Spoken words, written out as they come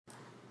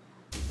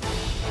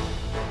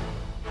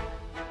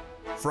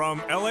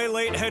From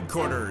LALATE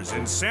headquarters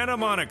in Santa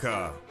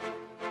Monica,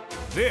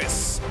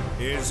 this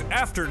is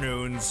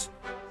Afternoons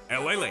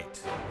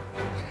LALATE.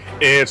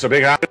 It's a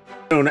big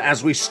afternoon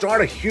as we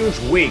start a huge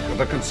week with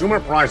the Consumer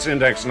Price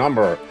Index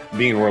number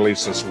being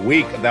released this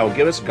week that will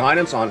give us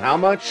guidance on how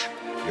much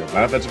your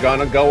benefits are going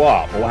to go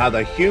up. We'll have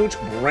the huge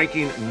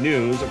breaking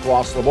news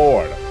across the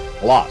board,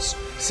 plus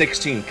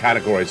 16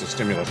 categories of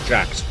stimulus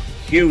checks,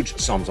 huge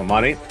sums of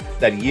money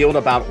that yield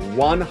about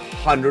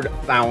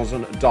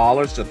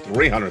 $100,000 to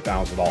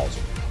 $300,000.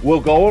 We'll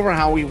go over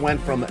how we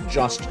went from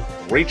just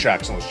 3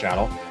 checks on this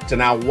channel to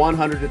now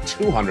 100 to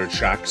 200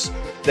 checks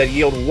that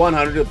yield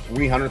 $100,000 to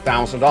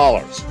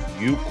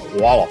 $300,000. You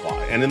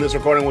qualify. And in this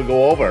recording, we'll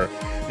go over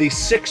the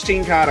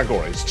 16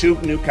 categories.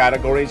 2 new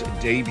categories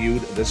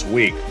debuted this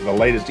week. The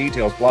latest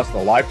details plus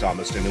the lifetime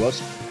of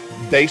stimulus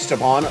based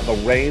upon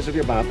the raise of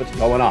your benefits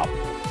going up.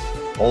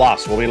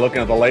 Plus, we'll be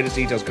looking at the latest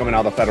details coming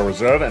out of the Federal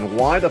Reserve and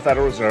why the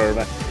Federal Reserve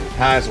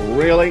has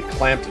really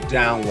clamped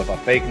down with a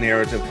fake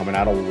narrative coming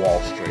out of Wall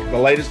Street. The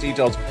latest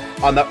details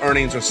on the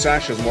earnings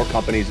recession, more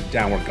companies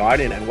downward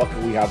guiding, and what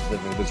can we have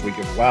this week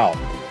as well.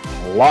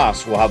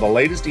 Plus, we'll have the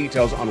latest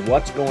details on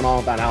what's going on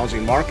with that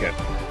housing market,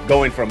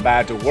 going from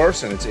bad to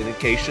worse, and its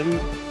indication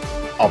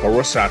of a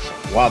recession.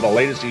 We'll have the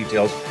latest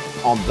details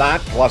on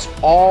that, plus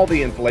all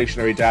the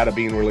inflationary data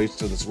being released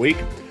this week.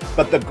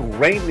 But the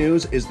great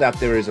news is that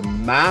there is a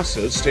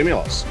massive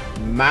stimulus,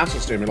 and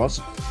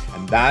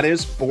that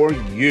is for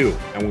you.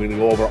 And we're going to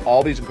go over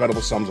all these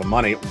incredible sums of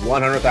money,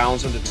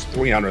 $100,000 to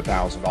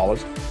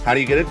 $300,000. How do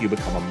you get it? You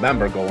become a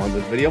member. Go on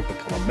this video,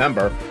 become a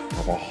member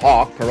of a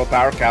Hawk Purple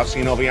Power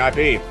Casino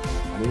VIP.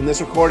 And in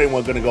this recording,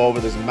 we're going to go over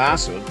this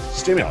massive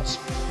stimulus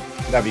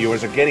that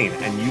viewers are getting,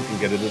 and you can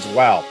get it as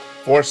well.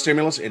 4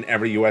 stimulus in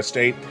every U.S.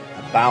 state,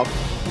 about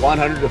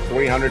 100 to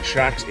 300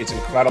 checks. It's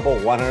incredible.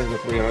 $100,000 to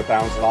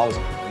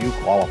 $300,000. You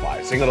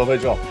qualify. Single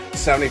individual,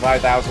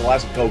 $75,000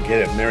 less. Go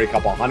get it. Married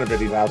couple,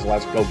 $150,000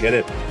 less. Go get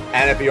it.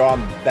 And if you're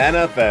on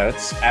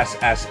benefits,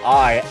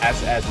 SSI,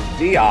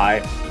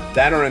 SSDI,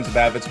 veterans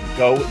benefits,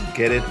 go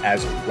get it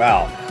as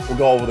well. We'll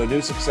go over the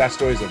new success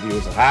stories that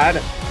viewers have had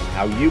and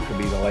how you can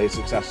be the latest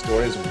success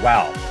story as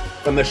well.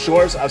 From the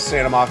shores of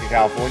Santa Monica,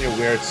 California,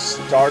 where it's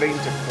starting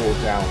to cool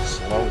down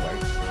slowly.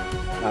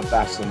 Not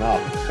fast enough.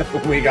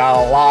 We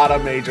got a lot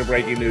of major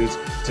breaking news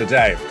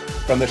today.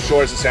 From the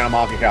shores of Santa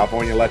Monica,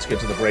 California, let's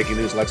get to the breaking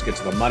news. Let's get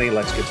to the money.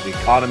 Let's get to the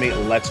economy.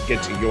 Let's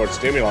get to your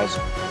stimulus.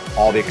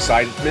 All the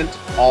excitement,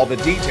 all the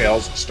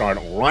details start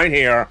right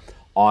here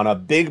on a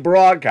big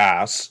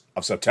broadcast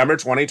of September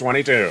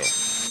 2022.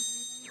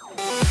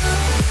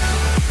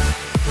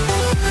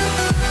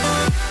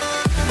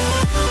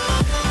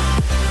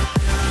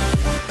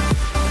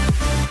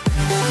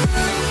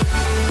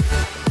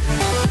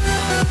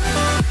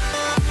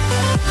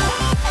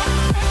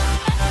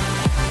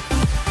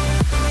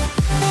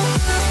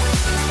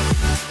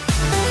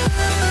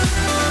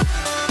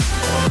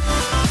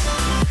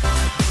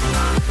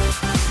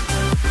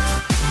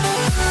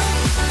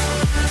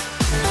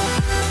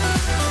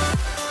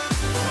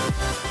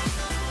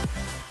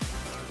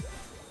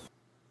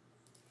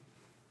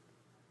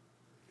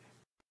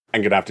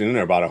 And good afternoon,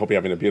 everybody. I hope you're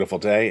having a beautiful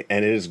day.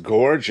 And it is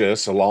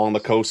gorgeous along the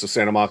coast of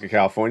Santa Monica,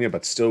 California,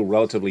 but still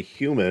relatively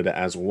humid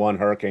as one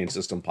hurricane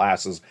system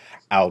passes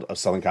out of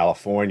Southern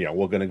California.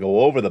 We're going to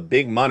go over the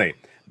big money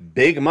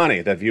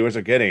that viewers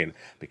are getting,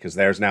 because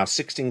there's now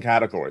 16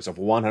 categories of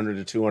 100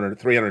 to 200,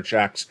 300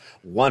 checks,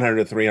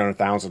 $100 to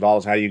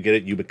 $300,000. How do you get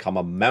it? You become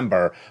a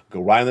member.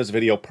 Go right in this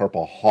video,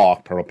 Purple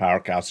Hawk, Purple Power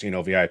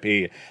Casino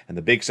VIP. And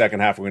the big second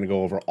half, we're going to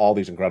go over all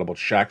these incredible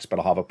checks, but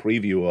I'll have a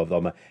preview of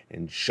them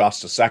in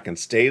just a second.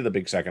 Stay to the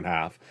big second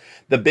half.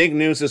 The big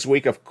news this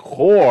week, of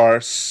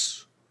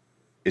course,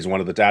 is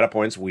one of the data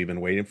points we've been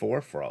waiting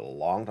for a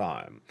long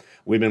time.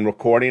 We've been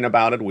recording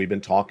about it, we've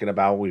been talking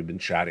about it, we've been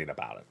chatting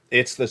about it.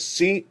 It's the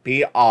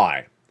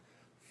CPI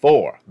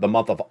for the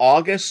month of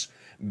August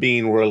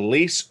being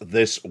released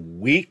this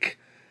week.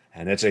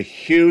 And it's a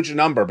huge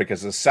number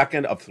because the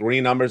second of 3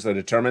 numbers that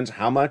determines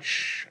how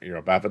much your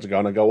benefits are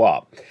going to go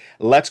up.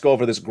 Let's go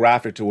over this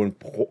graphic to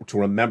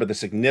remember the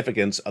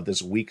significance of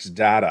this week's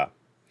data.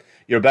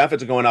 Your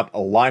benefits are going up a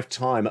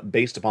lifetime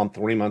based upon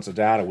 3 months of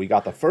data. We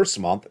got the first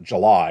month,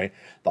 July.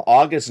 The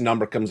August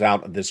number comes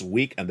out this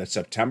week, and the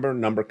September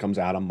number comes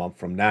out a month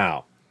from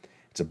now.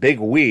 It's a big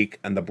week,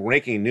 and the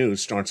breaking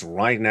news starts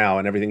right now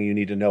and everything you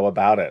need to know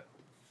about it.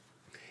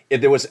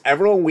 If there was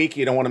ever a week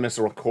you don't want to miss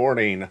a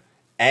recording,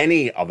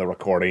 any of the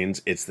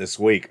recordings, it's this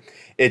week.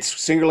 It's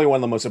singularly one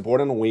of the most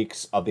important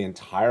weeks of the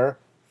entire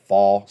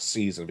fall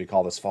season. We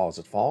call this fall. Is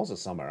it fall? Is it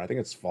summer? I think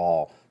it's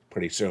fall.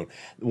 Pretty soon.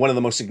 One of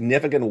the most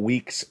significant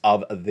weeks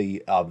of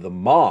the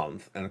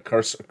month, and of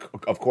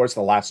course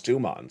the last 2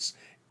 months,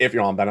 if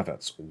you're on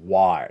benefits.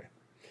 Why?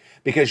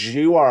 Because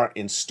you are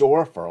in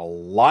store for a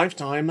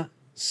lifetime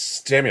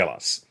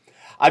stimulus.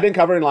 I've been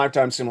covering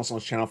lifetime stimulus on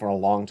this channel for a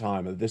long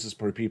time. This is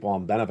for people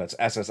on benefits,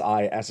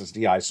 SSI,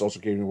 SSDI, Social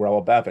Security,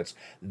 Railroad benefits.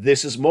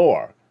 This is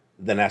more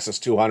than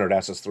SS200,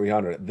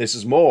 SS300. This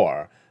is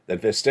more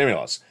than this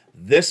stimulus.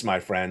 This, my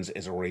friends,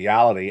 is a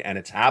reality, and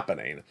it's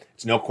happening.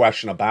 It's no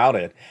question about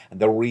it. And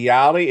the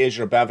reality is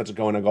your benefits are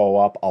going to go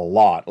up a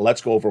lot.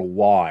 Let's go over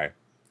why.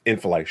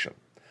 Inflation.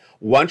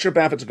 Once your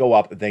benefits go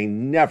up, they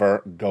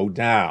never go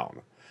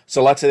down.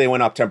 So let's say they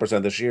went up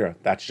 10% this year.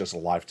 That's just a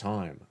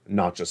lifetime,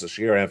 not just this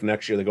year. And if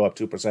next year they go up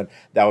 2%,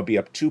 that would be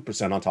up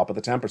 2% on top of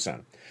the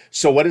 10%.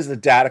 So what is the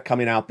data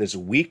coming out this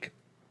week?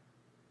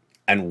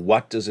 And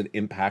what does it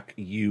impact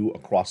you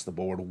across the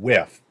board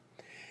with?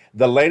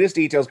 The latest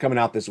details coming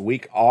out this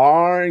week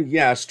are,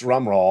 yes,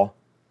 drumroll,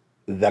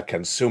 the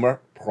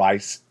Consumer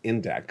Price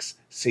Index,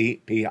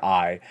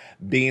 CPI,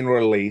 being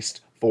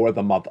released for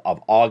the month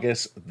of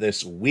August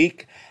this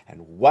week.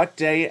 And what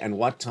day and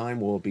what time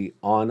will be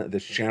on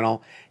this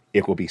channel?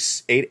 It will be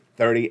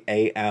 8:30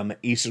 a.m.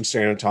 Eastern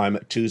Standard Time,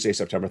 Tuesday,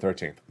 September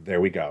 13th. There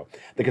we go.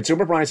 The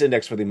Consumer Price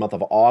Index for the month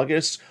of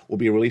August will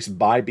be released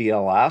by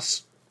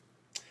BLS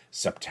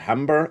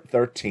September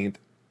 13th,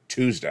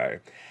 Tuesday,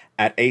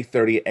 at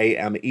 8:30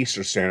 a.m.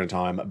 Eastern Standard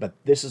Time. But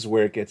this is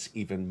where it gets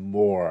even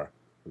more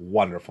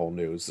wonderful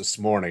news this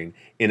morning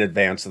in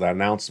advance of that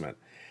announcement.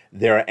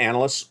 There are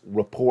analyst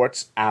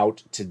reports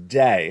out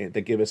today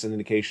that give us an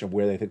indication of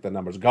where they think the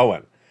number's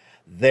going.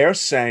 They're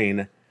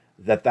saying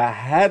that the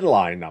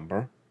headline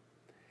number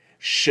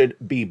should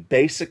be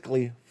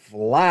basically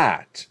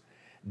flat,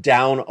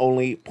 down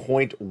only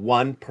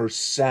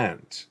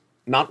 0.1%.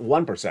 Not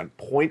 1%,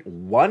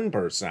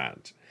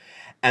 0.1%.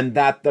 And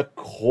that the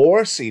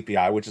core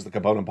CPI, which is the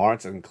component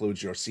parts that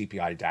includes your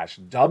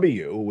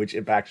CPI-W, which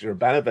impacts your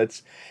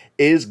benefits,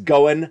 is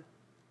going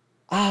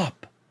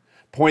up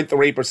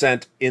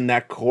 0.3% in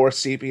that core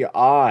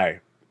CPI.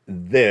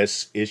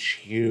 This is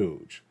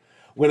huge.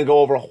 We're going to go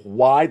over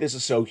why this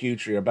is so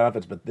huge for your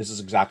benefits, but this is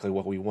exactly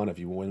what we want. If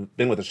you've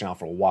been with us now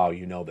for a while,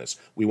 you know this.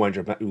 We want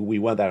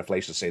that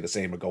inflation to stay the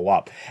same or go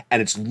up.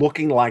 And it's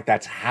looking like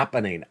that's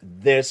happening.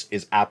 This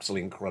is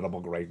absolutely incredible,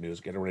 great news.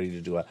 Get ready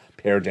to do a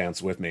pair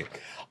dance with me.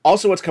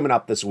 Also, what's coming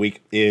up this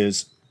week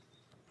is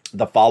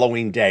the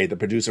following day, the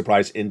Producer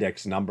Price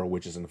Index number,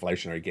 which is an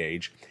inflationary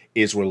gauge,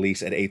 is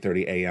released at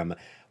 8:30 a.m.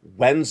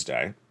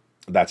 Wednesday.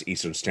 That's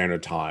Eastern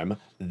Standard Time.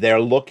 They're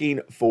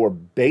looking for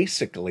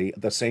basically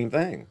the same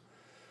thing.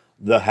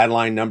 The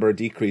headline number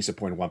decrease of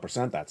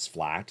 0.1%, that's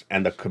flat,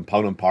 and the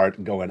component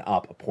part going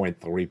up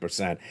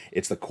 0.3%.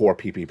 It's the core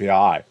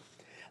PPI.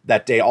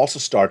 That day also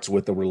starts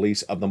with the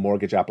release of the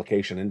mortgage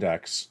application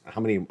index.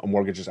 How many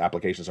mortgages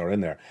applications are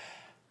in there?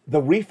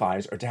 The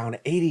refis are down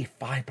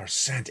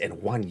 85%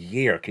 in 1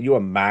 year. Can you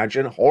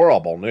imagine?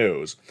 Horrible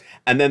news.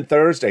 And then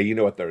Thursday, you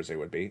know what Thursday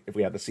would be. If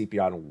we have the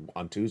CPI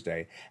on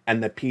Tuesday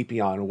and the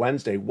PPI on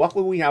Wednesday, what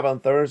will we have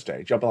on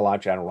Thursday? Jump on the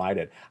live chat and write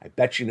it. I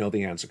bet you know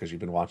the answer because you've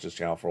been watching this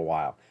channel for a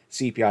while.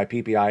 CPI,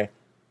 PPI,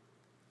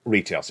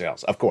 retail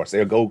sales. Of course,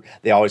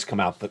 they always come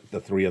out, the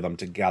three of them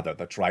together,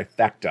 the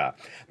trifecta.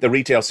 The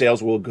retail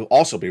sales will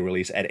also be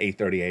released at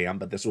 8:30 a.m.,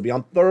 but this will be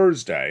on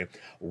Thursday,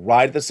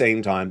 right at the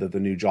same time that the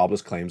new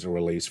jobless claims are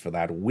released for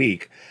that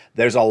week.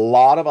 There's a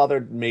lot of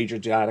other major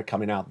data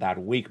coming out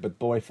that week, but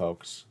boy,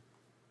 folks,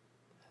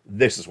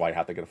 this is why you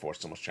have to get a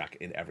forced stimulus check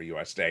in every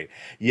U.S. state.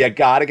 You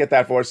got to get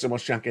that forced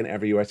stimulus check in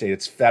every U.S. state.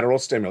 It's federal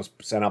stimulus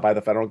sent out by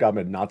the federal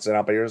government, not sent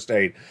out by your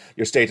state.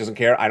 Your state doesn't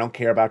care. I don't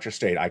care about your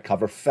state. I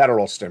cover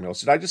federal stimulus.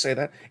 Did I just say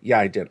that? Yeah,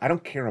 I did. I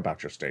don't care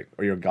about your state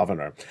or your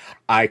governor.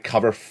 I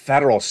cover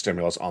federal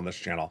stimulus on this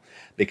channel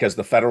because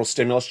the federal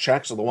stimulus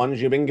checks are the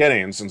ones you've been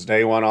getting since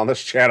day one on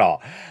this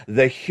channel.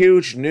 The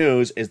huge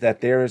news is that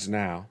there is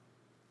now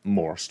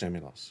more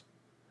stimulus.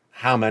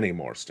 How many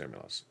more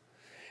stimulus?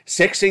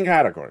 16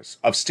 categories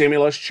of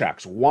stimulus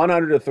checks,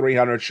 100 to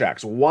 300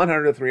 checks,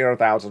 $100 to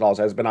 $300,000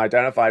 has been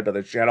identified by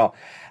the channel.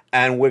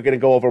 And we're going to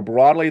go over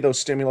broadly those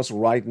stimulus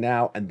right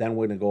now, and then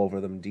we're going to go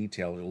over them in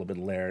detail a little bit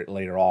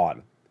later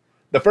on.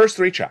 The first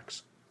three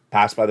checks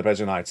passed by the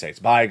President of the United States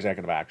by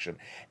executive action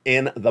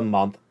in the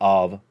month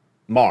of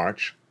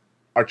March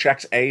are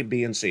checks A,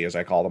 B, and C, as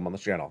I call them on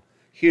this channel.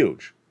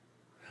 Huge.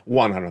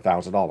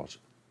 $100,000.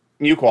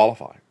 You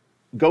qualify.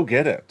 Go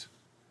get it.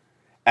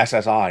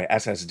 SSI,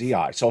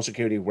 SSDI, Social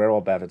Security,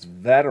 Railroad benefits,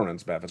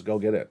 veterans benefits, go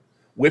get it.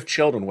 With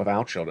children,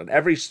 without children.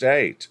 Every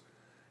state,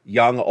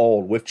 young,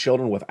 old, with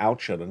children, without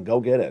children, go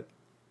get it.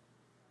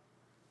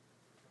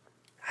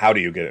 How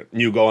do you get it?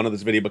 You go into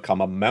this video, become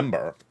a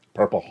member.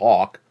 Purple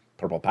Hawk,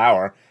 Purple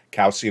Power,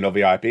 Calcino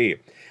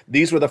VIP.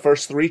 These were the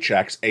first three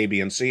checks, A, B,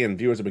 and C, and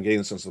viewers have been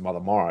getting since the month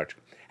of March.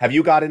 Have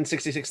you gotten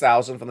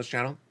 66,000 from this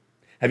channel?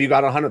 Have you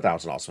got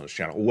 100,000 also on this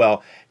channel?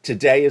 Well,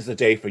 today is the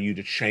day for you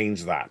to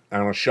change that.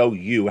 I'm going to show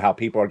you how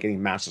people are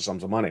getting massive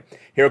sums of money.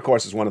 Here, of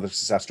course, is one of the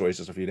success stories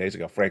just a few days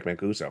ago, Frank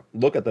Mancuso.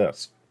 Look at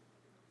this.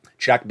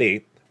 Check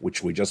B,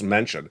 which we just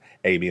mentioned,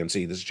 A, B, and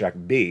C. This is check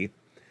B.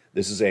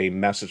 This is a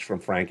message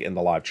from Frank in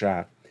the live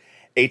chat.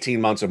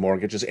 18 months of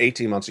mortgages,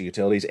 18 months of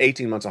utilities,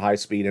 18 months of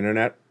high-speed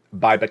internet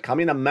by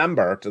becoming a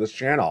member to this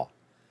channel.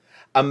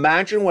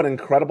 Imagine what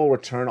incredible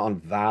return on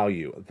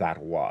value that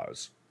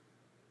was.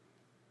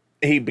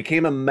 He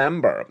became a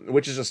member,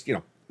 which is just,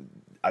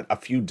 a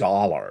few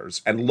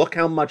dollars. And look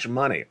how much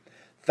money.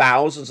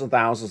 thousands and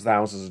thousands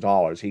of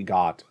dollars he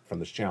got from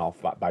this channel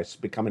by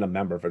becoming a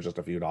member for just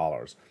a few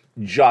dollars.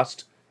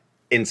 Just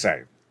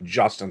insane.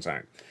 Just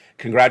insane.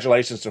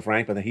 Congratulations to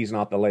Frank, but he's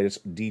not the latest.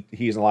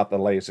 He's not the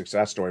latest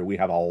success story. We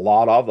have a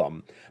lot of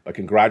them, but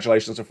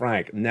congratulations to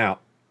Frank. Now,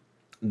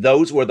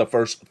 those were the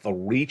first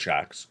 3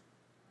 checks.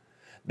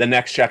 The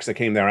next checks that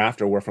came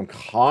thereafter were from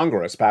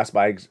Congress, passed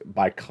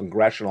by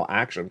congressional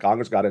action.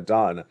 Congress got it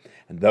done,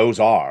 and those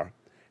are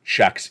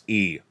checks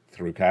E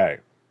through K.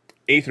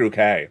 E through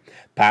K,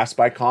 passed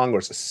by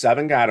Congress,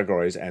 7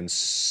 categories and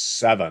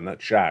 7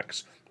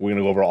 checks. We're going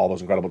to go over all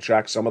those incredible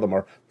checks. Some of them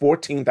are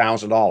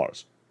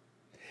 $14,000.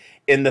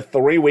 In the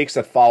 3 weeks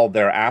that followed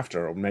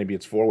thereafter, or maybe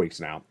it's 4 weeks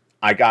now,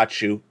 I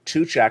got you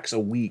 2 checks a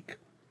week.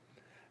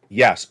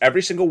 Yes,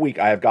 every single week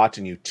I have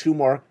gotten you 2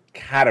 more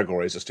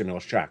categories of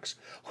stimulus checks.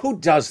 Who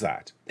does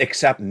that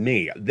except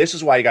me? This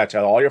is why you got to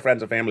tell all your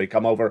friends and family,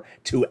 come over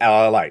to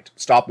LALATE.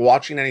 Stop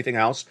watching anything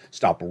else.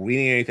 Stop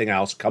reading anything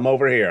else. Come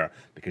over here,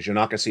 because you're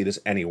not going to see this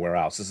anywhere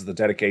else. This is the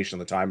dedication,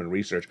 the time, and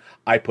research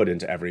I put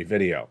into every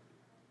video.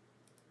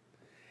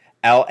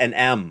 L and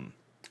M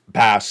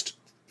passed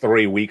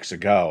 3 weeks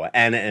ago,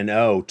 N and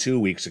O 2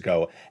 weeks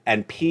ago,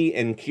 and P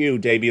and Q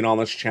debuted on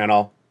this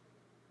channel,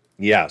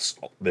 yes,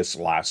 this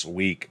last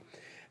week.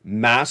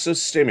 Massive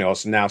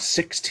stimulus, now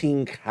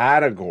 16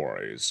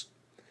 categories.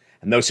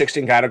 And those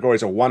 16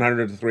 categories are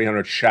 100 to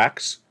 300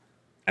 checks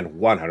and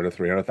 $100 to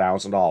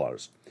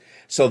 $300,000.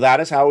 So that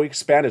is how we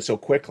expanded so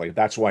quickly.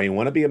 That's why you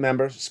want to be a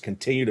member,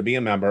 continue to be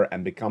a member,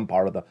 and become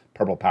part of the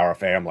Purple Power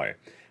family.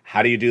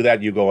 How do you do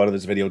that? You go under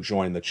this video,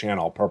 join the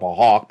channel, Purple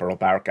Hawk, Purple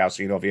Power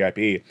Casino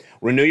VIP.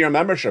 Renew your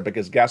membership,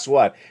 because guess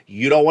what?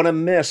 You don't want to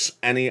miss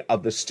any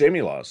of the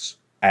stimulus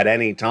at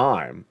any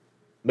time,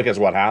 because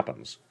what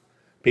happens?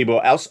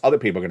 Other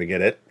people are going to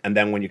get it, and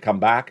then when you come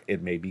back,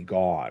 it may be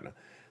gone.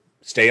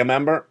 Stay a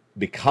member,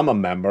 become a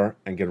member,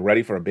 and get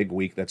ready for a big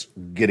week that's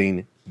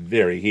getting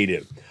very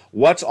heated.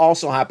 What's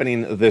also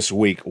happening this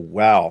week?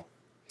 Well,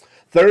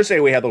 Thursday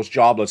we had those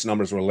jobless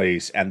numbers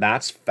released, and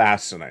that's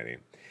fascinating.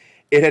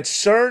 It had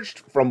surged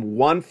from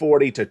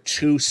 140 to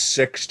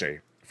 260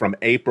 from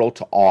April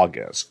to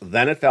August.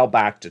 Then it fell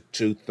back to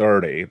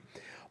 230.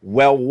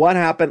 Well, what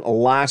happened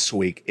last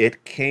week?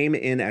 It came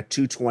in at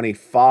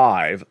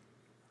 222.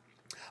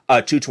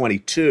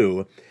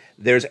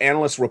 There's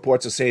analyst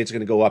reports that say it's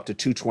going to go up to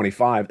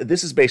 225.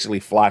 This is basically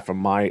flat from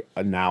my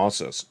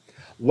analysis.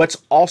 What's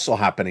also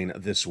happening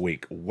this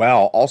week?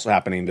 Well, also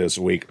happening this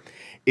week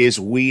is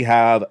we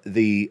have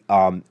the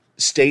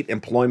state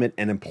employment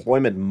and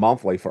employment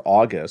monthly for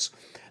August.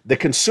 The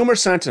consumer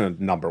sentiment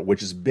number,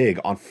 which is big,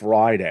 on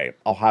Friday.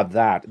 I'll have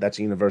that. That's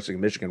a University of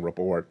Michigan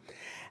report.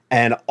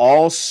 And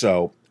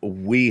also,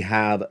 we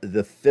have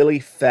the Philly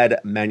Fed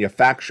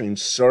Manufacturing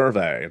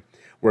Survey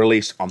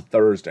released on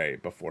Thursday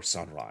before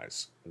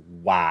sunrise.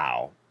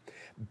 Wow.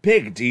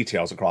 Big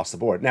details across the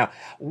board. Now,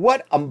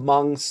 what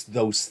amongst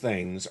those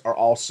things are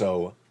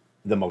also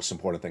the most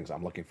important things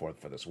I'm looking for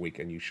this week,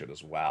 and you should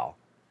as well?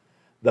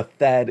 The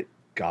Fed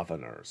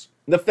governors.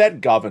 The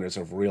Fed governors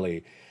have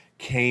really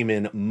came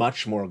in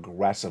much more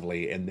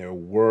aggressively in their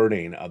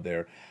wording of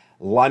their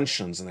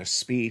luncheons and their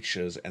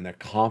speeches and their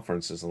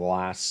conferences in the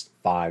last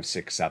 5,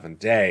 6, 7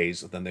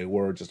 days than they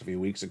were just a few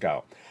weeks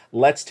ago.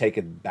 Let's take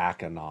it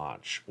back a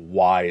notch.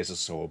 Why is this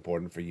so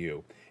important for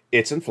you?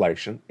 It's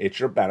inflation, it's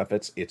your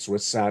benefits, it's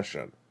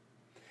recession.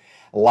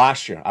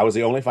 Last year, I was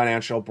the only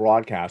financial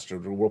broadcaster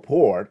to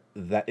report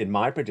that in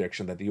my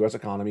prediction that the U.S.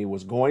 economy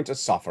was going to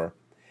suffer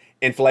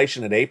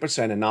inflation at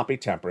 8% and not be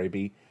temporary,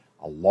 be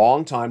a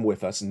long time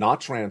with us,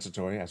 not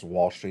transitory, as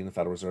Wall Street and the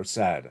Federal Reserve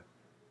said.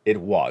 It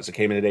was. It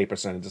came in at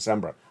 8% in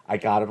December. I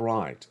got it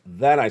right.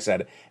 Then I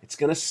said, it's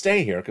going to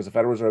stay here because the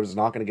Federal Reserve is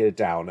not going to get it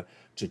down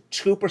to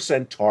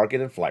 2%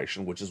 target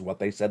inflation, which is what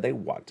they said they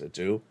wanted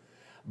to.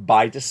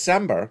 By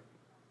December,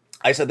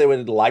 I said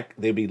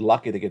they'd be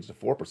lucky to get to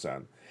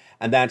 4%.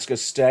 And that's going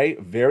to stay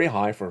very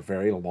high for a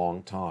very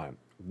long time.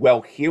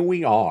 Well, here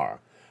we are.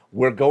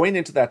 We're going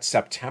into that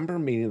September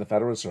meeting of the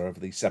Federal Reserve,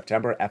 the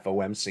September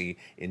FOMC,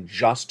 in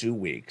just 2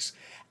 weeks.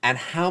 And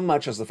how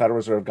much has the Federal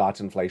Reserve got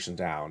inflation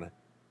down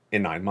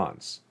in 9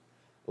 months?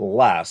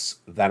 Less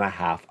than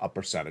 0.5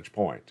 percentage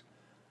point.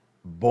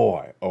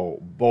 Boy, oh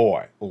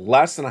boy,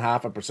 less than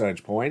 0.5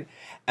 percentage point.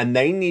 And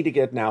they need to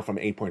get now from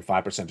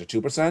 8.5%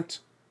 to 2%.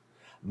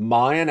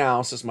 My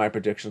analysis, my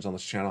predictions on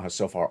this channel has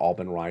so far all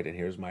been right, and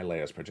here's my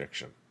latest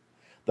prediction.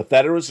 The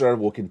Federal Reserve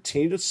will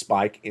continue to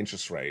spike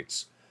interest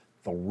rates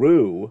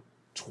through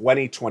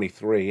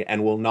 2023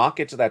 and will not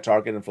get to that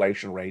target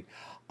inflation rate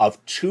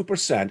of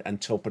 2%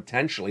 until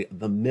potentially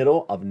the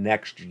middle of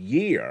next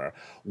year,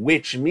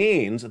 which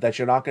means that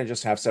you're not going to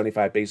just have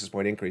 75 basis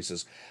point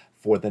increases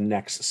for the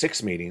next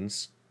 6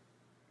 meetings,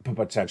 but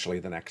potentially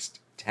the next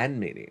 10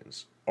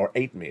 meetings or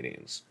 8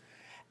 meetings.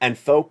 And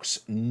folks,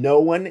 no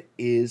one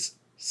is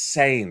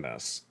saying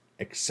this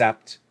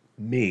except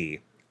me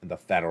and the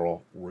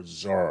Federal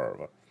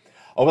Reserve.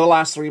 Over the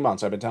last 3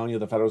 months, I've been telling you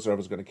the Federal Reserve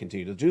is going to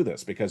continue to do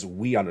this because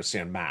we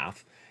understand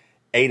math.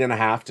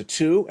 8.5 to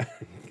 2,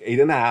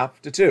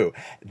 8.5 to 2.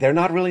 They're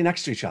not really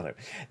next to each other.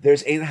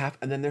 There's 8.5,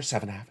 and then there's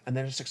 7.5, and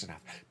then there's 6.5.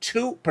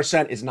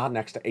 2% is not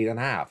next to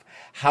 8.5.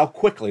 How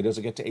quickly does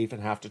it get to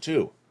 8.5 to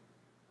 2?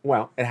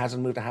 Well, it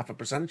hasn't moved a half a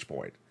percentage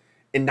point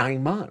in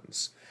 9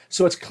 months.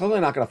 So it's clearly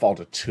not going to fall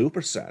to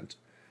 2%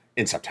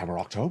 in September,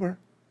 October.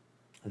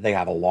 They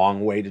have a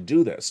long way to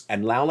do this.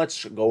 And now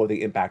let's go with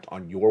the impact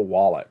on your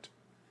wallet.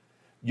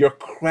 Your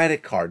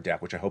credit card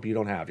debt, which I hope you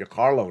don't have, your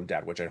car loan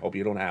debt, which I hope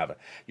you don't have,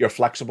 your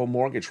flexible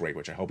mortgage rate,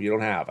 which I hope you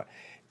don't have,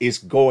 is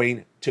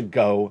going to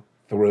go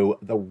through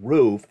the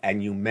roof,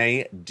 and you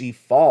may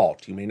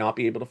default. You may not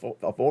be able to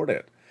afford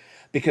it.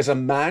 Because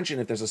imagine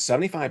if there's a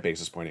 75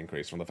 basis point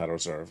increase from the Federal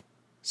Reserve,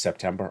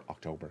 September,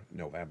 October,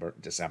 November,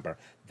 December,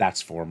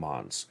 that's 4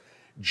 months.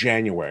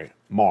 January,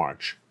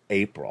 March,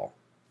 April.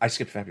 I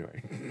skipped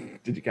February.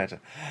 Did you catch it?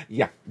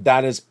 Yeah,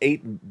 that is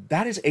 8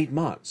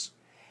 months.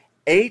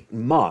 8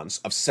 months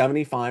of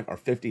 75 or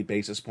 50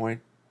 basis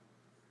point,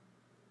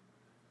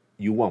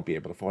 you won't be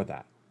able to afford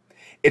that.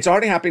 It's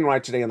already happening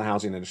right today in the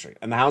housing industry.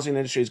 And the housing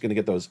industry is going to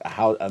get those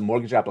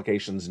mortgage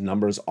applications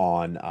numbers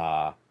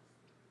on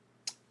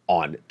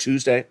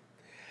Tuesday.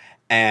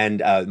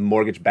 And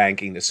Mortgage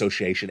Banking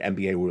Association,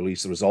 MBA, will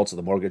release the results of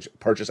the mortgage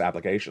purchase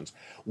applications.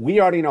 We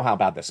already know how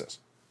bad this is.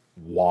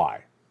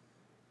 Why?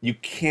 You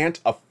can't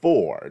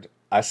afford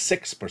a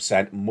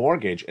 6%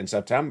 mortgage in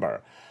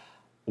September.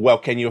 Well,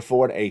 can you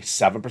afford a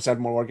 7%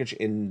 mortgage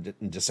in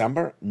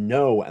December?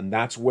 No, and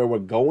that's where we're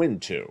going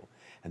to.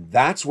 And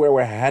that's where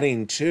we're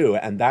heading to,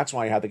 and that's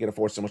why you have to get a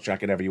forced stimulus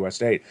check in every U.S.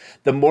 state.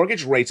 The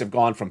mortgage rates have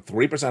gone from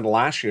 3%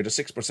 last year to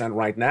 6%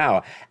 right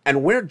now,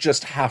 and we're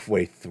just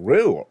halfway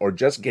through, or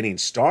just getting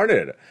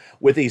started,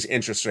 with these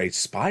interest rate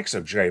spikes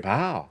of Jay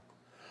Powell.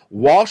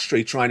 Wall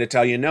Street trying to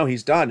tell you, no,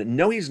 he's done.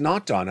 No, he's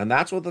not done, and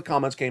that's what the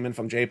comments came in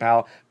from Jay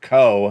Powell,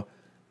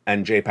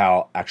 and Jay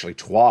Powell actually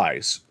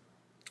twice.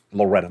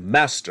 Loretta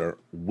Mester,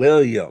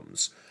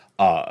 Williams,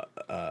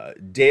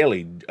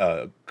 Daly,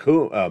 and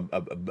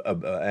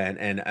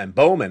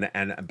Bowman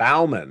and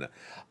Bauman,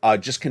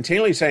 just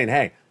continually saying,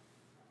 hey,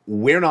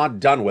 we're not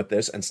done with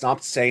this, and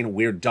stop saying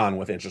we're done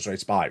with interest rate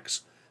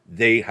spikes.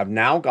 They have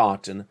now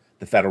gotten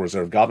the Federal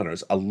Reserve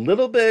governors a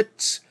little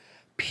bit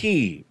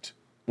peeved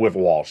with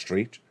Wall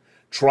Street,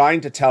 trying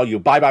to tell you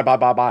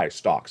buy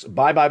stocks,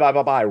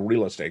 buy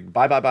real estate,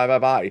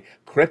 buy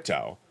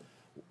crypto,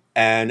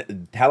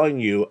 and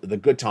telling you the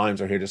good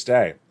times are here to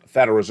stay.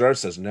 Federal Reserve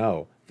says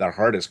no, the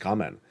hurt is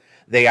coming.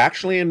 They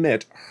actually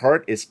admit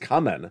hurt is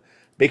coming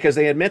because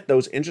they admit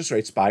those interest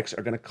rate spikes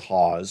are going to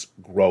cause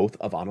growth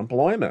of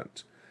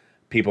unemployment.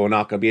 People are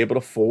not going to be able to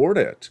afford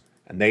it.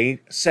 And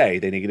they say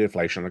they need to get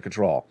inflation under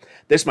control.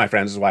 This, my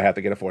friends, is why I have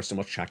to get a forced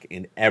stimulus check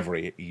in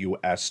every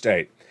U.S.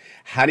 state.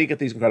 How do you get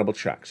these incredible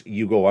checks?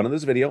 You go onto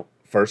this video.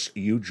 First,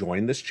 you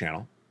join this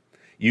channel.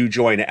 You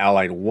join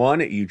LALATE 1,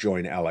 you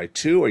join LALATE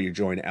 2, or you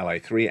join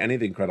LALATE 3, any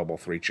of the incredible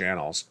 3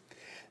 channels.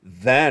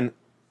 Then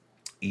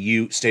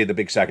you stay the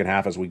big second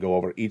half as we go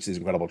over each of these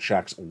incredible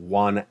checks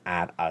one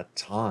at a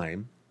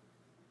time.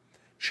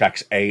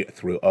 Checks A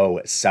through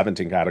O,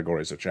 17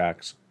 categories of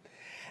checks.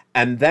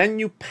 And then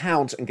you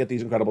pounce and get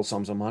these incredible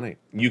sums of money.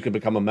 You can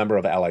become a member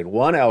of LALATE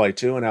 1, LALATE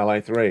 2, and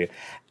LALATE 3.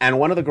 And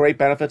one of the great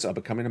benefits of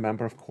becoming a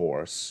member, of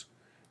course,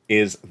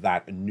 is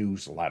that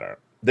newsletter.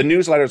 The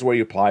newsletter is where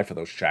you apply for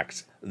those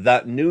checks.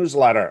 The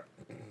newsletter.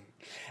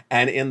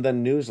 And in the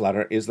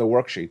newsletter is the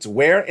worksheets.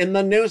 Where in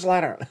the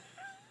newsletter?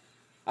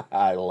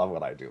 I love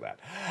when I do that.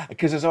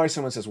 Because there's always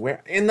someone who says,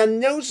 where? In the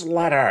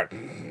newsletter.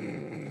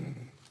 And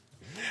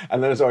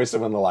then there's always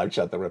someone in the live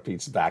chat that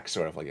repeats back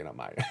sort of like,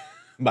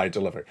 my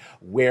delivery.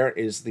 Where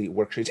is the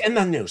worksheets? In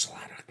the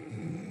newsletter.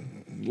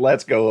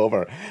 Let's go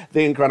over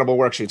the incredible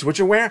worksheets,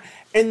 which are where?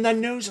 In the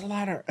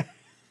newsletter.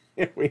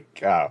 Here we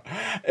go.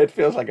 It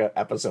feels like an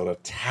episode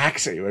of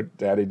Taxi with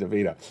Danny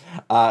DeVito.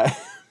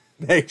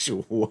 Page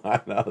 1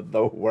 of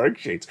the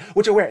worksheets,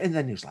 which are where? In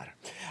the newsletter.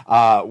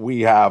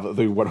 We have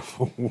the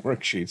wonderful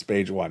worksheets,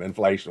 page 1,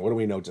 inflation. What do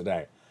we know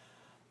today?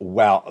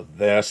 Well,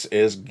 this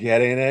is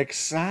getting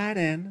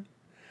exciting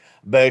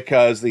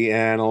because the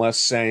analysts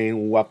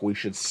saying what we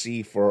should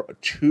see for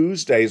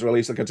Tuesday's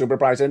release of the Consumer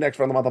Price Index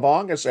for the month of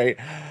August say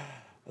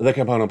the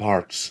component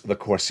parts, the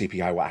core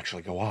CPI will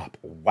actually go up.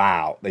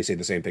 Wow. They say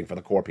the same thing for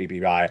the core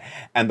PPI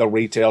and the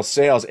retail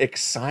sales.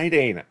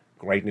 Exciting.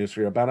 Great news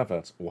for your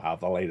benefits. We'll have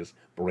the latest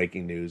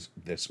breaking news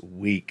this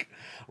week.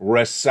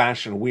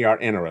 Recession. We are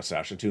in a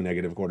recession. 2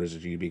 negative quarters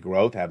of GDP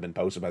growth have been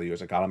posted by the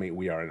U.S. economy.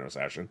 We are in a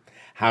recession.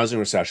 Housing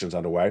recession is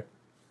underway.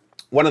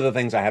 One of the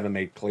things I haven't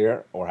made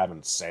clear, or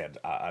haven't said,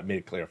 I made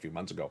it clear a few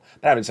months ago,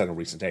 but I haven't said in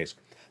recent days,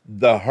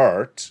 the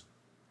hurt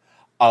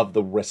of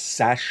the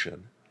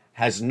recession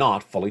has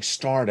not fully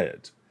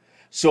started.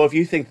 So if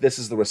you think this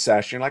is the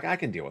recession, you're like, I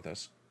can deal with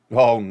this.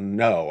 Oh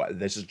no,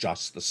 this is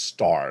just the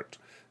start.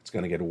 It's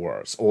going to get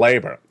worse.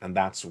 Labor, and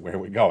that's where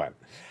we're going.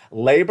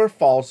 Labor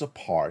falls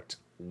apart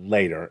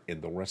later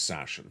in the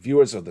recession.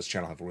 Viewers of this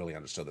channel have really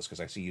understood this because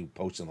I see you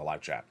post in the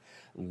live chat.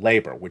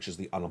 Labor, which is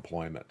the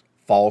unemployment,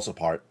 falls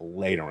apart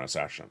later in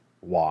recession.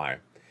 Why?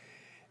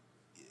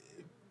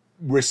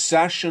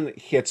 Recession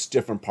hits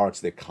different parts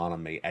of the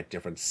economy at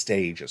different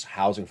stages.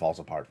 Housing falls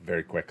apart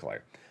very quickly,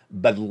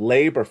 but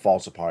labor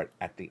falls apart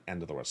at the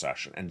end of the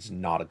recession, and it's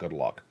not a good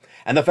look.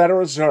 And the Federal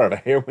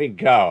Reserve, here we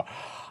go.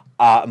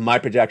 My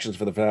projections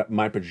for the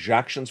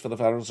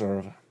Federal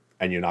Reserve,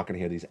 and you're not going to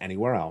hear these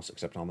anywhere else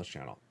except on this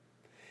channel.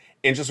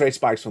 Interest rate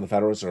spikes from the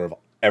Federal Reserve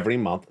every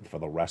month for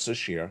the rest of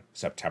this year,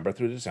 September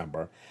through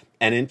December,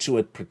 and into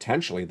it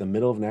potentially the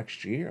middle of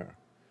next year,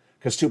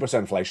 because 2%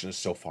 inflation is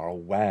so far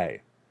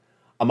away.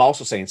 I'm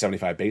also saying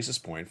 75 basis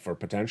point for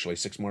potentially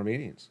 6 more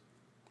meetings.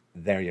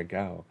 There you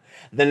go.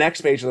 The next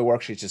page of the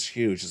worksheet is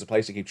huge. It's a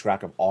place to keep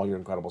track of all your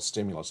incredible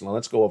stimulus. Now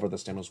let's go over the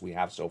stimulus we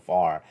have so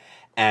far.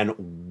 And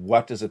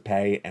what does it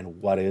pay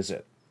and what is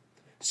it?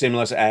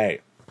 Stimulus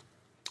A,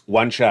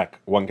 1 check,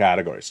 1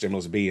 category.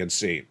 Stimulus B and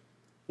C,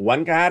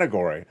 1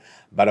 category,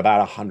 but about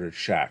 100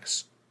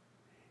 checks.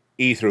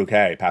 E through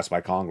K, passed by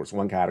Congress,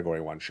 1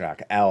 category, 1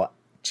 check. L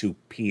to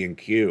P and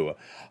Q,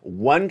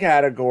 1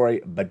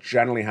 category, but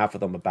generally half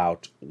of them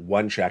about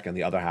 1 check and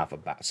the other half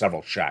about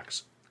several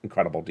checks.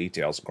 Incredible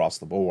details across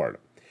the board.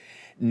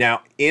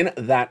 Now, in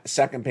that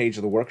second page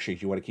of the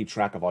worksheet, you want to keep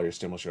track of all your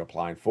stimulus you're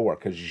applying for,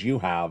 because you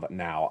have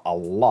now a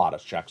lot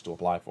of checks to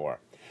apply for.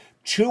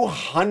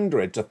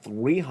 200 to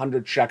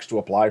 300 checks to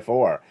apply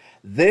for.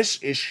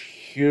 This is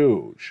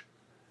huge.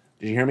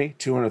 Did you hear me?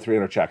 200,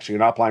 300 checks. So you're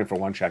not applying for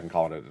 1 check and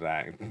calling it a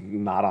day.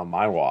 Not on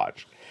my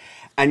watch.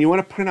 And you want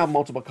to print out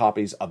multiple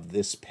copies of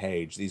this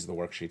page. These are the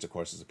worksheets, of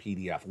course, as a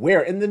PDF.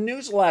 Where? In the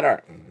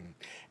newsletter.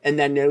 In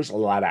the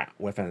newsletter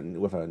with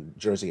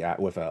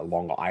a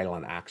Long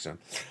Island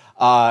accent.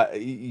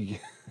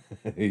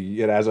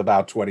 It has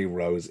about 20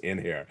 rows in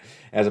here.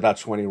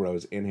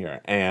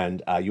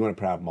 And you want to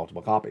print out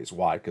multiple copies.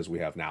 Why? Because we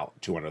have now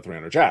 200,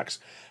 300 checks.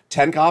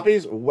 10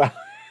 copies? Well,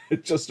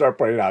 just start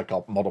printing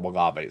out multiple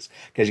copies,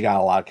 because you got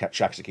a lot of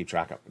checks to keep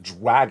track of.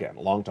 Dragon,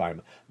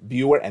 longtime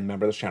viewer and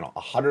member of this channel,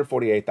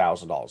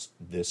 $148,000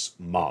 this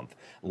month.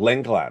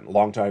 Lincoln,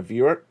 longtime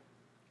viewer,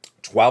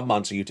 12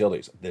 months of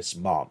utilities this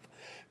month.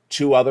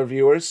 2 other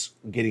viewers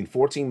getting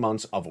 14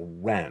 months of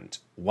rent.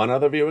 1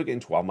 other viewer getting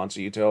 12 months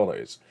of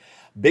utilities.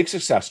 Big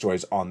success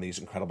stories on these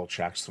incredible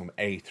checks from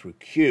A through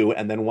Q.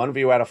 And then 1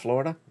 viewer out of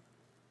Florida,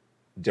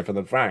 different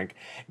than Frank,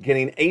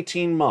 getting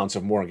 18 months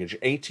of mortgage,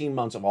 18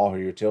 months of all her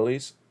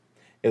utilities.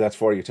 If that's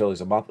 4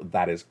 utilities a month,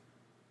 that is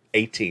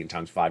 18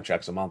 times 5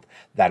 checks a month.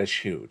 That is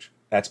huge.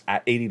 That's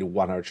at 80 to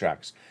 100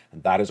 checks,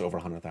 and that is over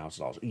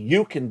 $100,000.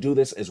 You can do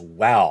this as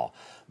well.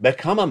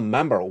 Become a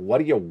member. What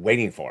are you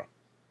waiting for?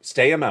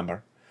 Stay a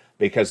member,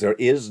 because there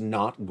is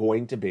not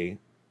going to be,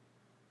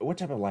 what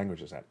type of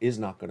language is that? Is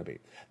not going to be.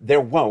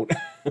 There won't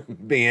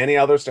be any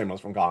other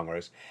stimulus from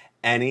Congress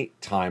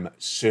anytime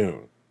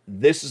soon.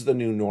 This is the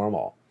new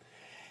normal.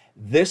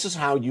 This is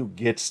how you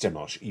get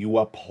stimulus. You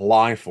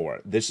apply for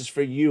it. This is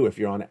for you if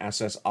you're on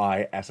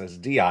SSI,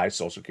 SSDI,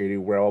 Social Security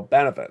Rural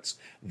Benefits.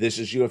 This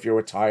is you if you're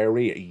a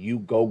retiree. You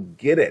go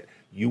get it.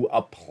 You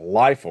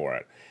apply for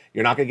it.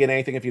 You're not going to get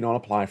anything if you don't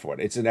apply for it.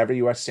 It's in every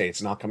U.S. state.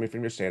 It's not coming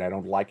from your state. I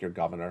don't like your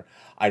governor.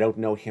 I don't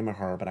know him or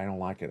her, but I don't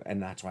like it. And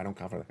that's why I don't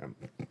cover him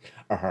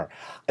or her.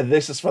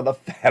 This is for the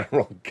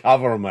federal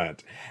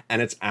government.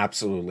 And it's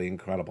absolutely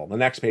incredible. The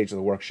next page of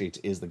the worksheet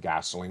is the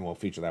gasoline. We'll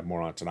feature that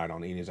more on tonight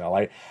on E-News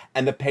LA.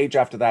 And the page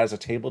after that is a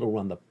table to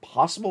run the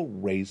possible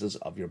raises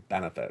of your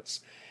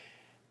benefits.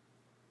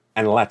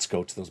 And let's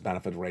go to those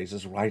benefit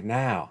raises right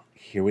now.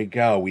 Here we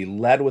go. We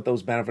led with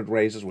those benefit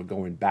raises. We're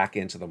going back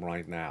into them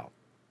right now.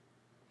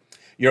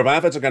 Your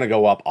benefits are going to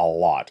go up a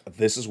lot.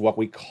 This is what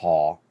we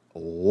call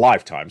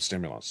lifetime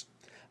stimulus.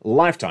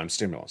 Lifetime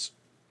stimulus.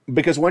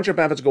 Because once your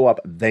benefits go up,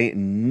 they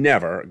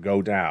never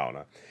go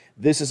down.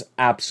 This is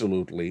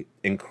absolutely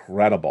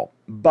incredible.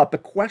 But the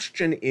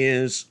question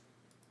is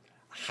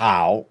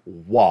how,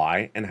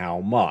 why, and how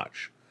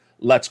much.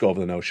 Let's go over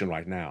the notion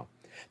right now.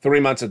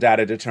 3 months of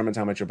data determines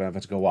how much your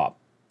benefits go up.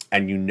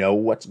 And you know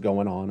what's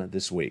going on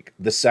this week.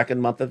 The second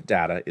month of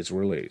data is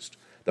released.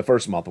 The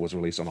first month was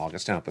released on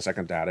August 10th. The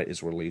second data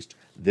is released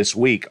this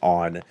week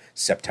on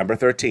September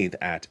 13th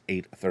at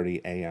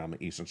 8:30 a.m.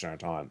 Eastern Standard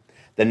Time.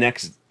 The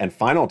next and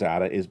final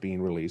data is being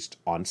released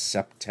on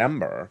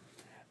for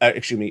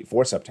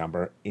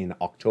September in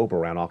October,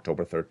 around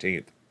October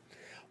 13th.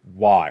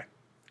 Why?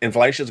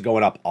 Inflation is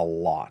going up a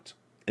lot.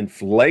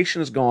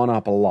 Inflation has gone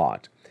up a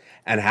lot.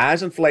 And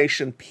has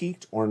inflation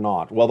peaked or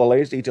not? Well, the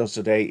latest details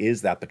today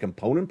is that the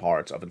component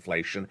parts of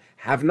inflation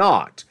have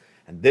not.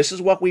 And this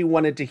is what we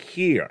wanted to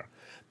hear.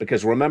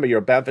 Because remember,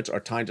 your benefits are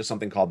tied to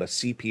something called the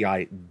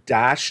CPI-W,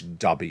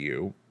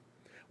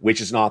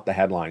 which is not the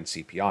headline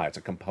CPI. It's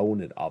a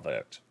component of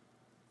it.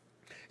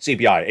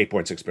 CPI,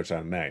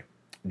 8.6% in May.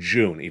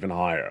 June, even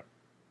higher,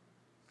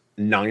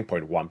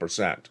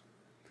 9.1%.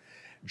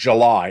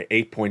 July,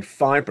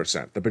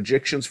 8.5%. The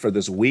projections for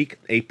this week,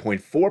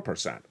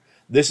 8.4%.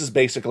 This is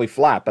basically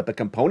flat, but the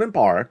component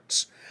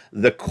parts,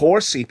 the core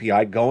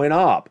CPI going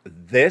up.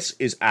 This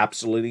is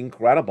absolutely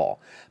incredible,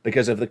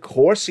 because if the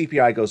core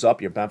CPI goes up,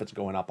 your benefits are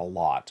going up a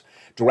lot.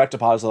 Direct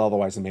deposit,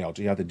 otherwise the mail.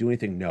 Do you have to do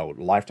anything? No.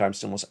 Lifetime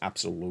stimulus?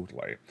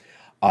 Absolutely.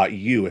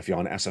 You, if you're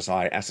on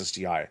SSI,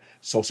 SSDI,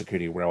 Social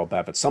Security, railroad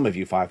benefits, some of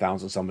you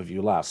 5,000, some of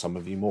you less, some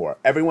of you more.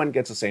 Everyone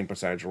gets the same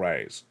percentage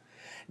raise.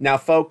 Now,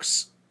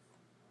 folks,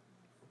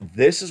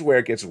 this is where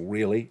it gets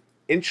really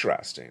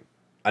interesting.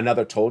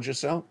 Another told you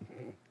so?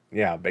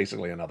 Yeah,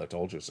 basically another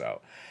told you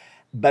so.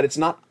 But it's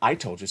not I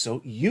told you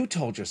so, you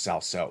told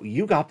yourself so.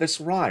 You got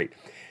this right.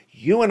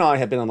 You and I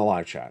have been on the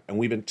live chat, and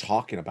we've been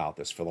talking about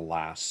this for the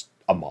last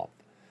a month.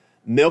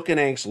 Milk and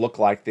eggs look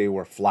like they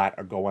were flat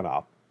or going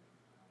up.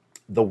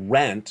 The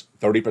rent,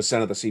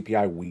 30% of the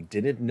CPI, we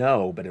didn't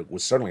know, but it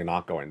was certainly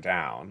not going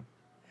down.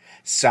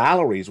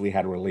 Salaries we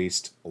had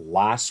released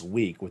last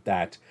week with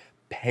that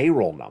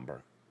payroll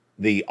number,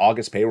 the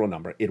August payroll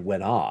number, it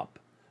went up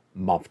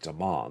month to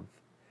month.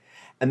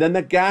 And then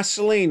the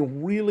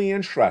gasoline, really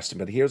interesting,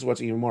 but here's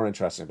what's even more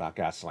interesting about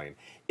gasoline.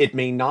 It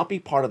may not be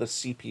part of the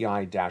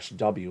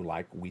CPI-W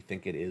like we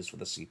think it is for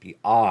the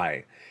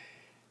CPI.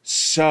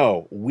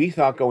 So we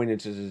thought going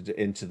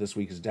into this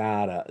week's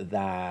data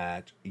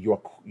that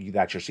your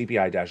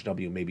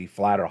CPI-W may be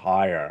flat or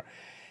higher.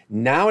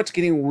 Now it's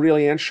getting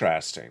really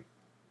interesting.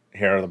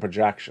 Here are the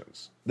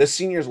projections. The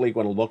Seniors League,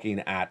 when looking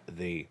at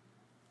the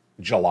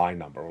July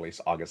number,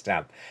 released August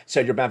 10th,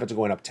 said your benefits are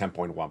going up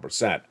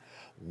 10.1%.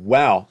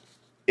 Well,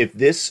 if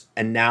this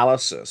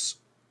analysis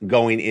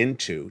going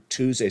into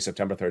Tuesday,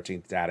 September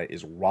 13th data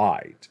is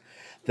right,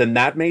 then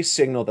that may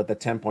signal that the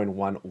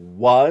 10.1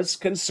 was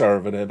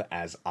conservative,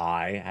 as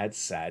I had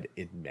said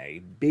it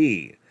may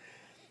be.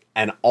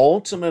 And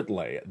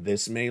ultimately,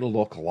 this may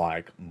look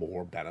like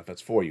more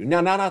benefits for you. Now,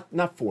 not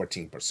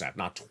 14%,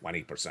 not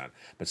 20%,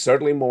 but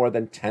certainly more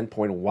than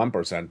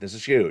 10.1%. This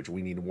is huge.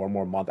 We need one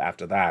more month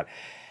after that.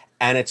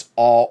 And it's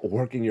all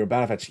working your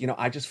benefits. You know,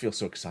 I just feel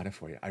so excited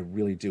for you. I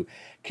really do.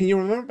 Can you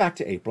remember back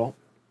to April?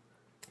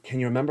 Can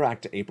you remember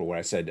back to April where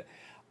I said,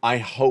 I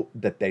hope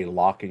that they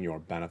lock in your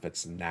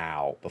benefits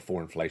now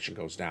before inflation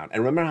goes down.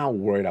 And remember how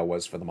worried I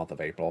was for the month of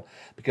April?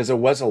 Because there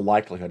was a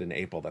likelihood in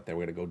April that they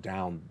were going to go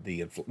down,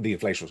 the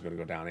inflation was going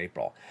to go down in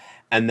April.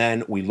 And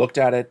then we looked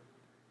at it,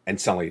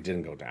 and suddenly it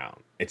didn't go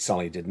down. It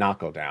suddenly did not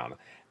go down.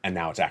 And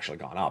now it's actually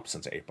gone up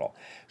since April.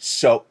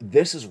 So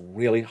this is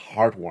really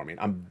heartwarming.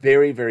 I'm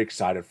very, very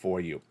excited for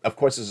you. Of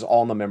course, this is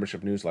all in the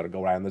membership newsletter.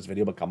 Go right on this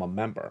video, become a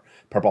member.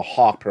 Purple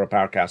Hawk, Purple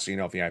Power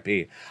Casino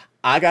VIP.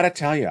 I got to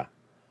tell you,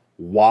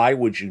 why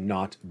would you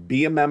not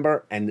be a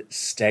member and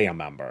stay a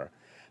member?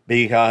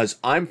 Because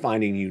I'm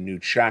finding you new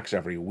checks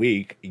every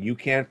week. You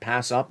can't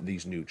pass up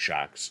these new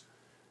checks.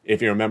 If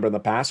you're a member in the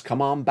past,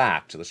 come on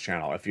back to this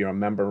channel. If you're a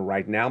member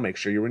right now, make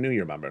sure you renew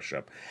your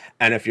membership.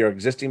 And if you're an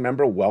existing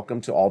member,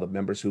 welcome to all the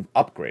members who've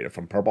upgraded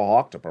from Purple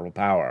Hawk to Purple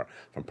Power,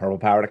 from Purple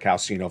Power to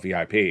Casino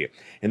VIP.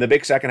 In the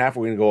big second half,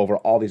 we're going to go over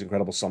all these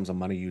incredible sums of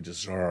money you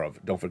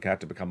deserve. Don't forget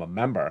to become a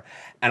member.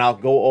 And I'll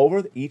go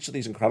over each of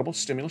these incredible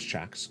stimulus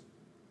checks,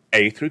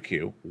 A through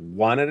Q,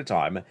 one at a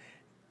time,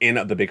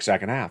 in the big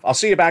second half. I'll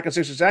see you back in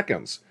 60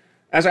 seconds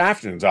as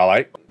Afternoons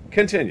LA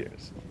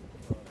continues.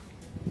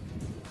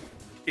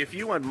 If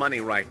you want money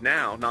right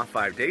now, not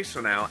 5 days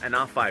from now, and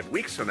not 5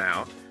 weeks from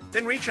now,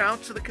 then reach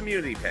out to the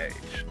community page.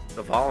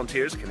 The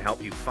volunteers can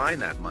help you find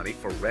that money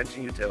for rent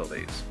and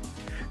utilities.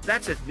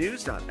 That's at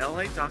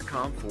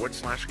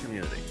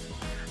news.la.com/community.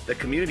 The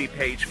community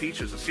page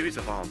features a series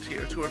of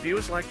volunteers who are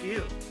viewers like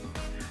you.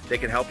 They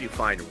can help you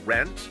find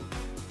rent,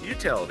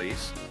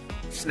 utilities,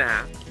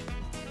 SNAP,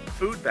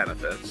 food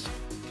benefits,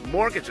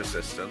 mortgage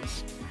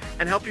assistance,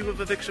 and help you with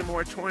eviction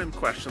moratorium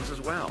questions as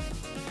well.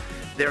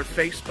 Their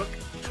Facebook,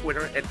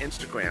 Twitter, and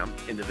Instagram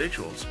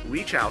individuals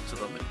reach out to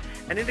them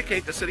and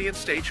indicate the city and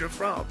state you're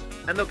from,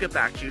 and they'll get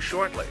back to you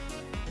shortly.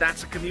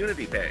 That's a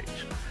community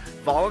page.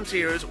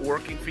 Volunteers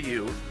working for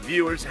you,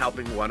 viewers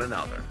helping one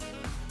another.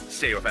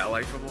 Stay with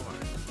LA for more.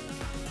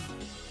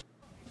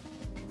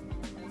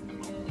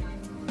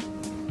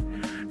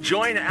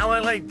 Join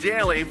LALATE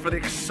daily for the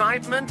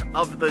excitement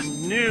of the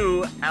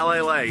new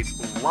LALATE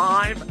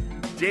live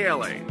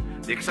daily.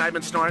 The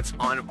excitement starts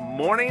on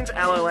mornings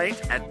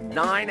LALATE at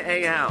 9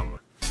 a.m.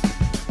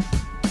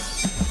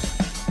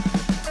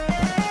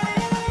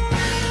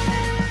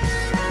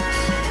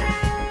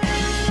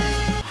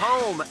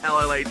 Home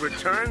LALATE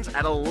returns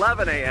at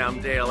 11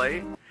 a.m.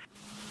 daily.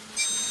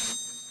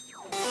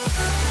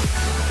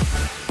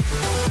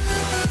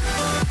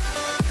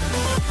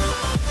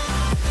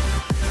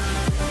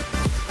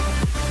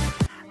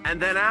 And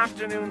then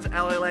afternoons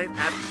LALATE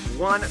at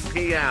 1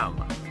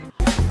 p.m.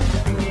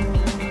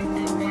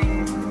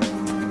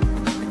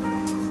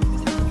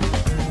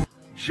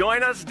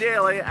 Join us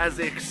daily as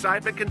the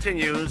excitement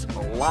continues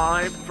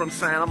live from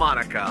Santa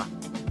Monica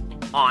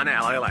on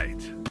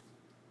LALATE.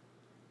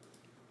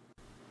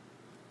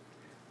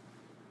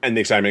 And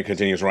the excitement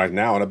continues right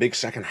now in a big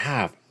second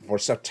half for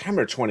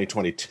September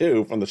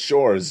 2022 from the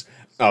shores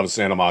of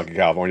Santa Monica,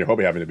 California. Hope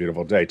you're having a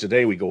beautiful day.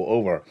 Today we go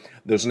over,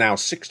 there's now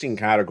 16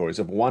 categories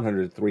of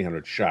 100 to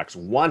 300 checks,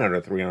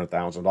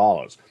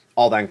 $300,000.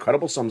 All that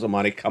incredible sums of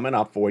money coming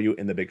up for you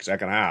in the big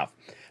second half.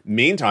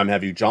 Meantime,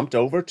 have you jumped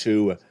over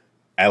to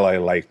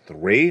LALATE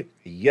 3?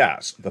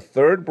 Yes, the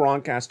third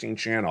broadcasting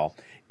channel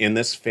in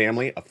this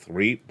family of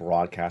 3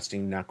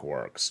 broadcasting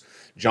networks.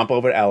 Jump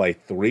over to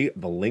LA3,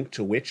 the link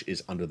to which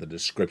is under the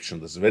description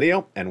of this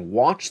video, and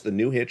watch the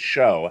new hit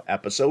show,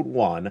 episode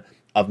 1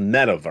 of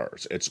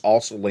Metaverse. It's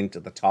also linked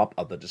at the top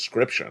of the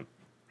description.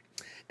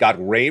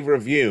 Got rave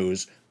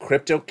reviews.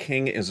 Crypto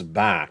King is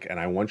back, and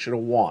I want you to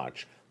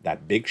watch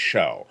that big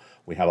show.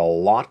 We have a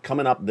lot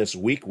coming up this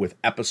week with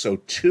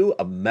episode 2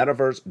 of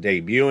Metaverse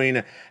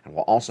debuting, and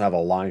we'll also have a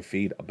live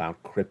feed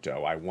about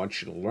crypto. I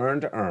want you to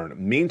learn to earn.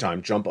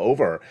 Meantime, jump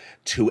over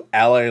to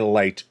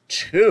LALATE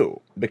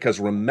 2, because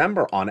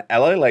remember, on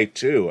LALATE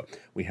 2,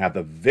 we have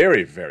the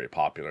very, very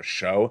popular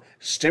show,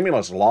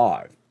 Stimulus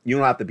Live. You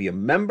don't have to be a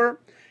member.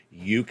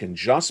 You can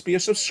just be a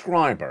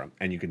subscriber,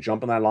 and you can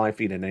jump on that live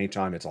feed at any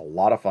time. It's a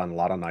lot of fun, a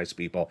lot of nice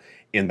people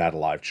in that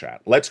live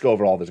chat. Let's go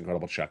over all these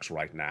incredible checks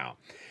right now.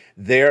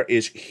 There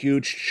is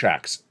huge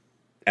checks,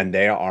 and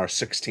there are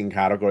 16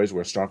 categories.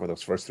 We'll start with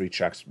those first 3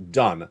 checks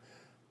done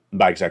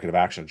by executive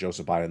action.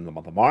 Joseph Biden in the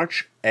month of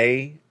March.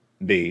 A,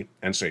 B,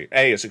 and C.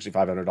 A is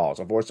 $6,500.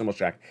 A four stimulus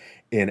check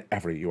in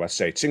every U.S.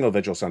 state. Single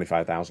individual,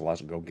 $75,000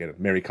 less, go get it.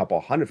 Married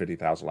couple,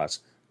 $150,000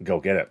 less, go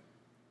get it.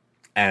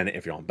 And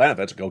if you're on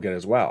benefits, go get it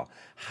as well.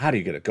 How do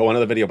you get it? Go into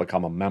the video,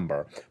 become a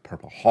member.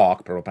 Purple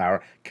Hawk, Purple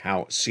Power,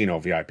 Casino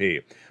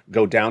VIP.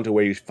 Go down to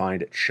where you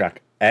find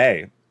check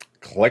A.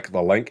 Click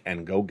the link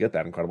and go get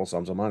that incredible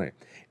sums of money.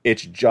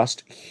 It's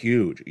just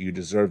huge. You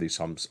deserve these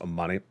sums of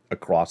money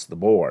across the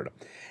board.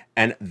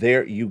 And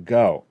there you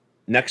go.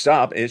 Next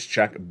up is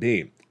check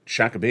B.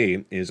 Check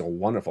B is a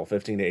wonderful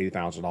 $15,000 to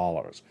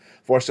 $80,000.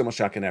 For a stimulus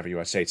check in every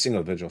U.S. state,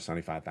 single individual,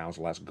 $75,000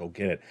 less, go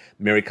get it.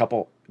 Married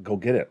couple, go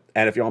get it.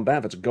 And if you're on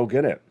benefits, go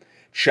get it.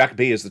 Check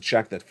B is the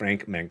check that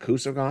Frank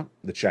Mancuso got,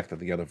 the check that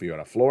the other viewer out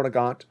of Florida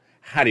got.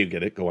 How do you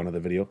get it? Go into the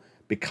video,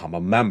 become a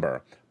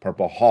member.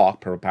 Purple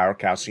Hawk, Purple Power,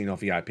 Casino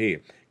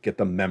VIP. Get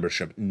the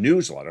membership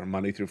newsletter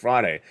Monday through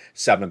Friday,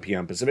 7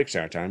 p.m. Pacific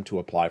Standard Time to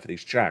apply for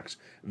these checks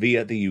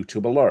via the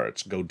YouTube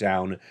alerts. Go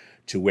down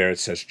to where it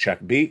says check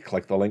B,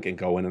 click the link and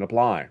go in and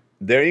apply.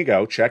 There you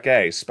go, check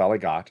A, Spelly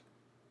got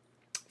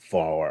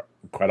for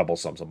incredible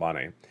sums of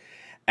money.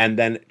 And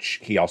then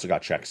he also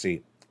got check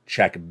C.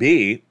 Check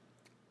B,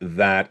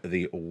 that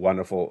the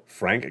wonderful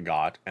Frank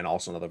got, and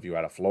also another viewer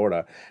out of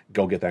Florida,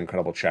 go get that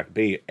incredible check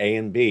B. A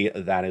and B,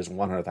 that is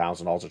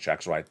 $100,000 of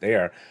checks right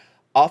there.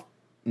 Up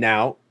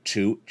now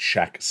to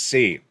check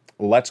C.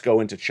 Let's go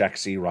into check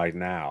C right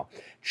now.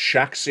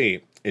 Check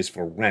C is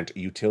for rent,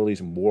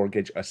 utilities,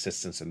 mortgage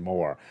assistance, and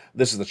more.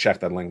 This is the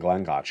check that Lynn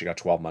Glenn got. She got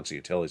 12 months of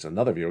utilities.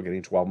 Another viewer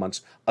getting 12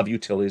 months of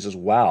utilities as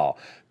well.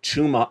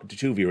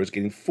 Two viewers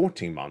getting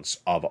 14 months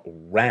of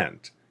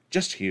rent.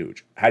 Just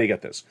huge. How do you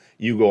get this?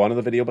 You go onto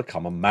the video,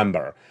 become a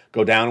member.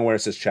 Go down where it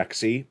says check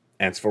C,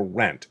 and it's for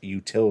rent,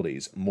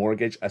 utilities,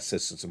 mortgage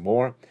assistance, and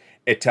more.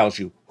 It tells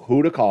you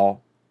who to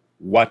call,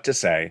 what to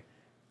say,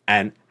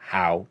 and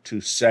how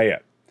to say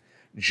it.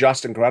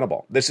 Just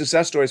incredible. The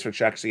success stories for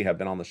Check C have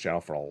been on this channel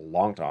for a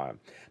long time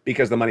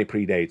because the money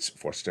predates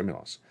for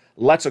stimulus.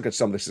 Let's look at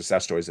some of the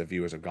success stories that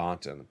viewers have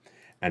gotten.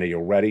 And are you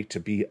ready to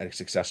be a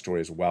success story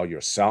as well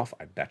yourself?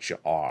 I bet you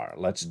are.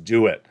 Let's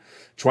do it.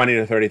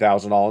 $20,000 to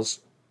 $30,000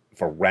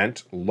 for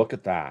rent. Look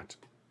at that.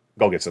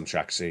 Go get some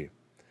Check C.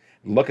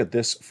 Look at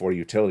this for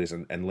utilities,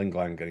 and Lynn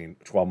Glenn getting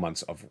 12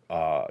 months of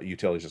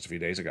utilities just a few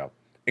days ago.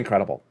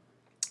 Incredible.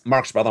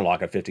 Mark's brother-in-law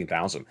got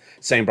 $15,000.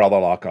 Same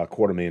brother-in-law got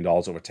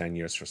 $250,000 over 10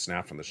 years for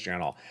Snap from this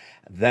channel.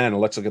 Then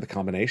let's look at the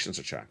combinations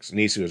of checks.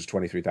 Nisi was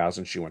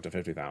 $23,000. She went to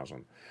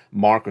 $50,000.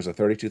 Mark was at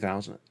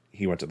 $32,000.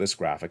 He went to this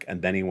graphic, and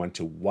then he went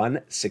to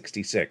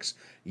 $166,000.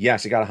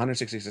 Yes, he got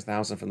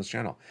 $166,000 from this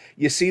channel.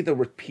 You see the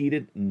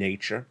repeated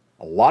nature.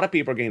 A lot of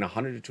people are getting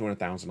 $100,000 to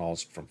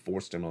 $200,000 from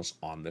 4 stimulus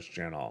on this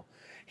channel.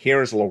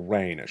 Here is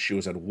Lorraine. She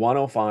was at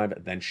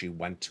 $105,000, then she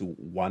went to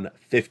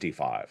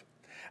 $155,000,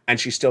 and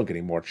she's still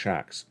getting more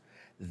checks.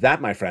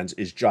 That, my friends,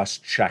 is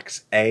just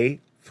checks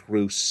A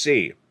through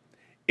C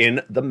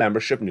in the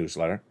membership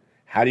newsletter.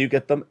 How do you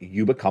get them?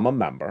 You become a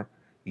member.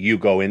 You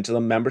go into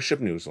the membership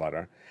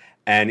newsletter,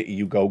 and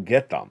you go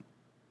get them.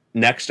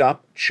 Next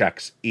up,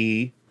 checks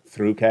E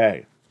through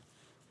K.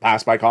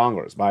 Passed by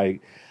Congress, by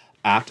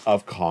act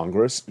of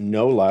Congress,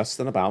 no less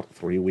than about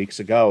 3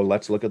 weeks ago.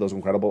 Let's look at those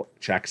incredible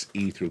checks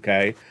E through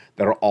K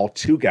that are all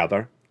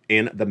together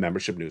in the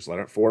membership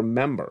newsletter for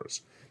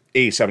members.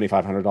 E,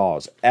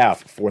 $7,500.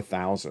 F,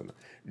 $4,000.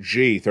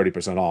 G,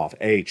 30% off.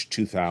 H,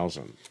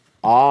 $2,000.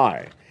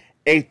 I,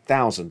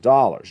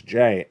 $8,000.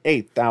 J,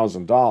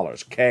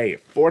 $8,000. K,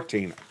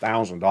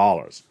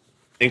 $14,000.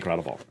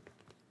 Incredible.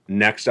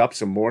 Next up,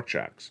 some more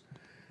checks.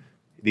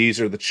 These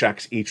are the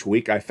checks each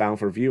week I found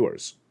for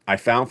viewers. I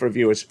found for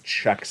viewers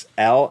checks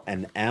L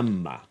and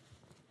M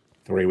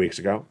 3 weeks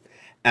ago.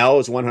 L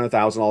is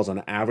 $100,000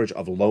 on average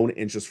of loan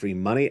interest-free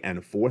money,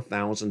 and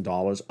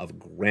 $4,000 of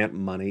grant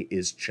money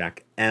is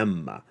check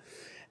M.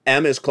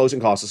 M is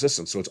closing cost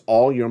assistance, so it's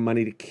all your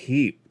money to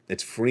keep.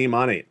 It's free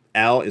money.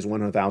 L is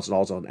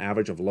 $100,000 on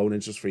average of loan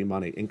interest-free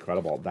money.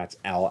 Incredible. That's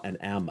L and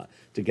M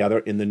together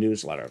in the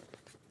newsletter.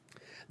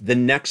 The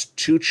next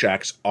 2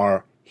 checks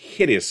are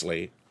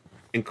hideously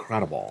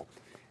incredible.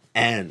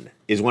 N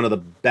is one of the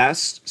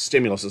best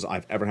stimuluses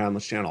I've ever had on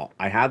this channel.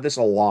 I had this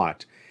a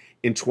lot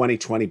in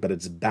 2020, but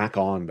it's back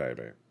on,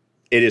 baby.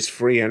 It is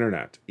free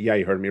internet. Yeah,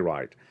 you heard me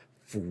right.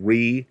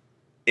 Free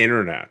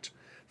internet.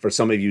 For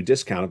some of you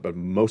discounted, but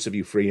most of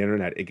you free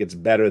internet. It gets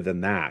better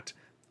than that.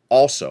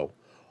 Also,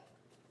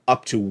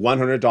 up to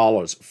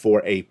 $100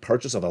 for a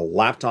purchase of a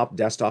laptop,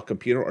 desktop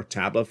computer, or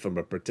tablet from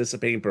a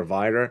participating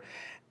provider.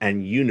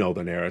 And you know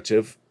the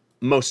narrative.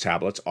 Most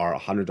tablets are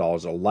 $100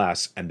 or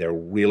less, and they're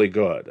really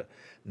good.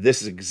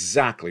 This is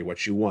exactly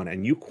what you want,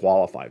 and you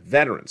qualify.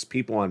 Veterans,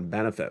 people on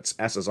benefits,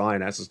 SSI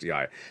and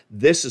SSDI.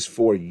 This is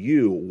for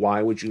you.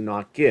 Why would you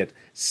not get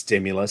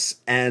Stimulus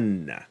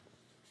N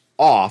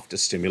off to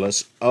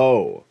Stimulus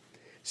O?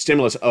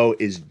 Stimulus O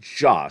is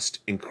just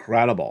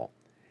incredible.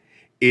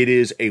 It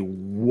is a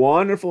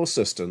wonderful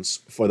assistance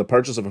for the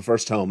purchase of a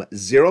first home,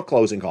 zero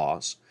closing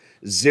costs,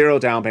 zero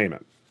down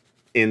payment.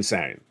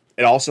 Insane.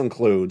 It also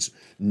includes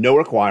no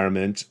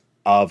requirement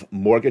of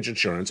mortgage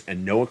insurance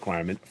and no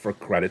requirement for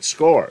credit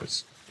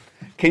scores.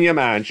 Can you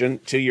imagine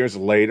 2 years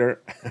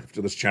later,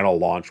 after this channel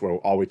launched, where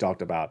all we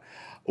talked about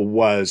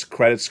was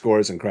credit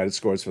scores and credit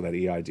scores for that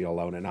EID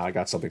loan, and now I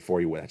got something for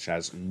you which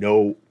has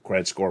no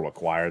credit score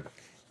required.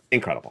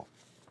 Incredible.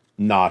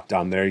 Not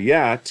done there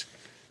yet.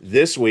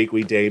 This week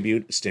we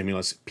debuted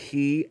Stimulus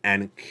P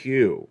and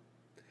Q.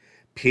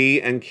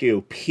 P and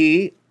Q.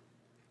 P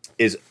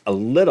is a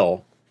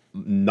little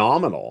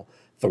nominal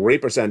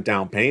 3%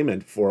 down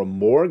payment for a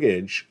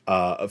mortgage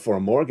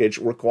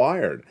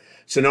required.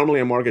 So normally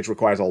a mortgage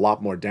requires a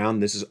lot more down.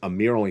 This is a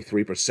mere only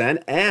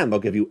 3%, and they'll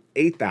give you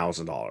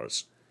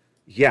 $8,000.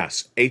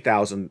 Yes,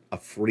 $8,000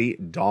 of free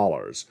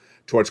dollars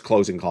towards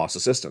closing cost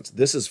assistance.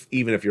 This is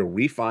even if you're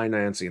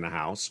refinancing a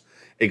house,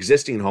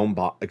 existing home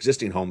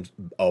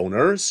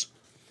owners,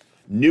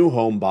 new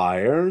home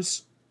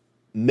buyers,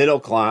 middle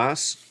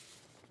class,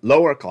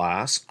 lower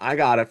class. I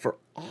got it for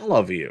all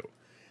of you.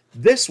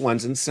 This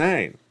one's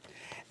insane.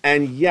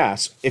 And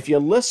yes, if you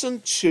listen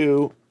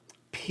to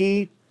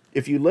P,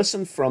 if you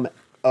listen from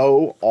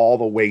O all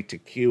the way to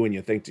Q and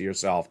you think to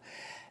yourself,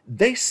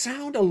 they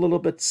sound a little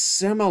bit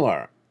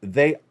similar.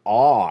 They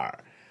are.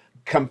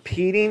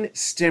 Competing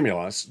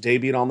Stimulus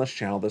debuted on this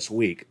channel this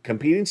week.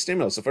 Competing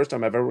Stimulus, the first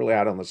time I've ever really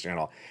had on this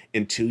channel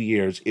in 2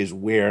 years, is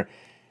where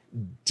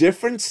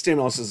different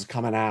stimulus is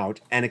coming out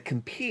and it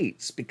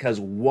competes because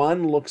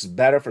one looks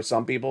better for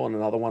some people and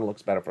another one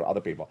looks better for other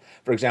people.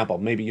 For example,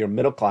 maybe you're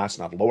middle class,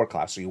 not lower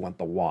class, so you want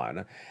the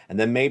one. And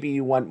then maybe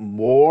you want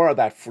more of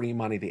that free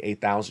money, the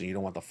 $8,000. You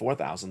don't want the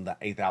 $4,000. The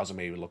 $8,000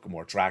 maybe look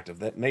more attractive.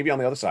 That maybe on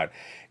the other side,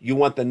 you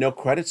want the no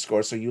credit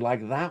score, so you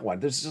like that one.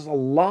 There's just a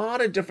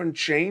lot of different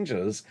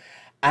changes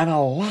and a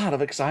lot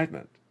of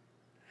excitement.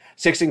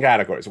 16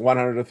 categories,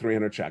 100 to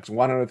 300 checks,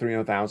 100 to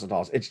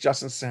 $300,000. It's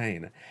just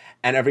insane.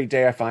 And every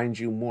day I find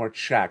you more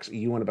checks.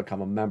 You want to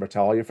become a member.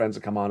 Tell all your friends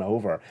to come on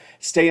over.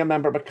 Stay a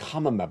member,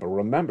 become a member.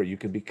 Remember, you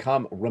can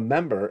become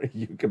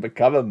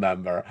a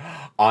member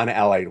on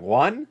LALATE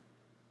 1,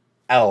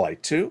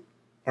 LALATE 2,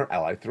 or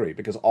LALATE 3,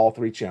 because all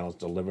three channels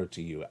deliver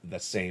to you the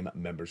same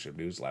membership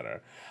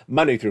newsletter,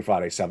 Monday through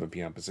Friday, 7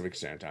 p.m. Pacific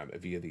Standard Time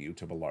via the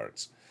YouTube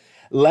alerts.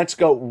 Let's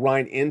go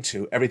right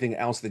into everything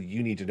else that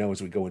you need to know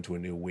as we go into a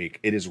new week.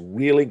 It is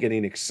really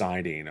getting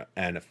exciting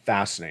and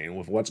fascinating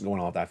with what's going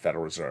on with that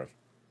Federal Reserve.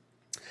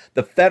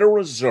 The Federal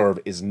Reserve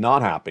is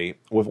not happy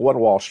with what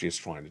Wall Street is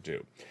trying to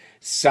do.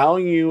 Sell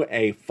you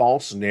a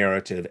false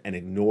narrative and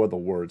ignore the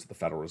words of the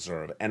Federal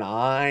Reserve. And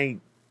I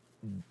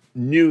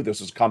knew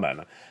this was coming,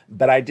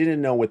 but I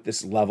didn't know with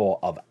this level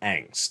of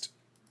angst.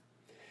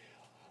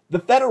 The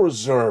Federal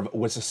Reserve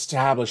was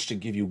established to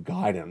give you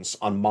guidance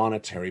on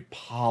monetary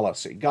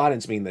policy.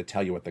 Guidance meaning they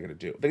tell you what they're going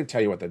to do. They can tell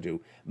you what they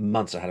do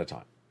months ahead of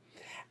time.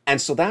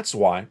 And so that's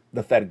why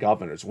the Fed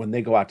governors, when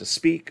they go out to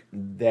speak,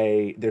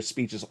 their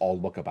speeches all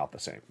look about the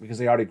same because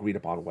they already agreed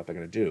upon what they're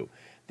going to do.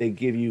 They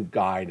give you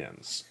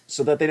guidance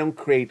so that they don't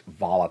create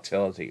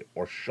volatility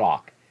or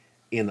shock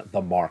in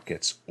the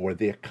markets or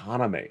the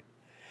economy.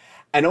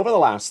 And over the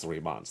last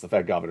 3 months, the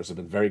Fed governors have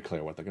been very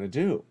clear what they're going to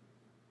do.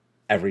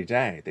 Every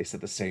day, they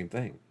said the same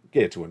thing.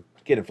 Get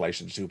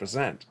inflation to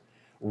 2%.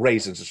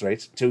 Raise interest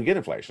rates till you get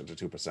inflation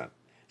to 2%.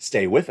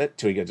 Stay with it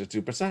till you get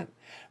to 2%.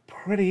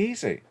 Pretty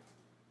easy.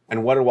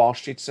 And what did Wall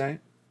Street say?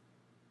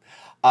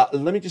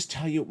 Let me just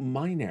tell you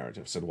my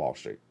narrative, said Wall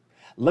Street.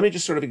 Let me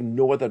just sort of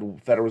ignore that the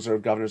Federal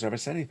Reserve governors ever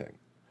said anything.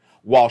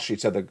 Wall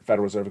Street said the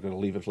Federal Reserve was going to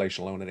leave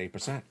inflation alone at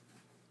 8%.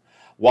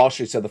 Wall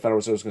Street said the Federal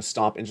Reserve was going to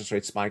stop interest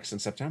rate spikes in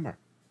September.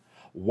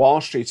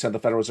 Wall Street said the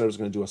Federal Reserve was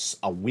going to do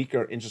a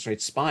weaker interest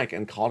rate spike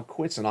and called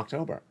quits in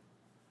October.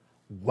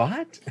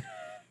 What?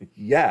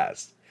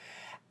 Yes.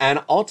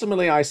 And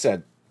ultimately I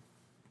said,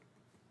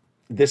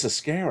 this is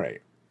scary.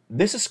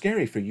 This is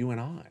scary for you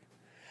and I.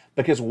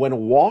 Because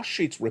when Wall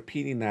Street's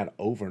repeating that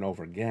over and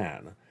over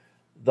again,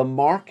 the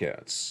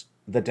markets,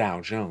 the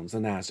Dow Jones, the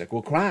NASDAQ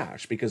will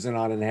crash because they're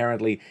not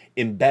inherently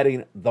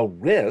embedding the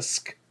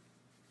risk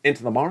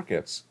into the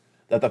markets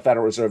that the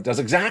Federal Reserve does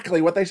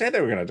exactly what they say they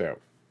were going to do.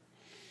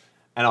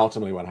 And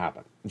ultimately what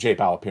happened? Jay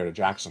Powell appeared at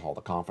Jackson Hole,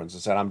 the conference,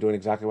 and said, I'm doing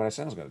exactly what I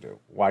said I was going to do.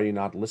 Why are you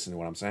not listening to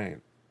what I'm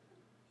saying?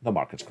 the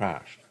markets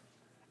crashed.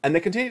 And they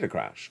continue to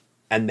crash.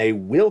 And they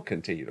will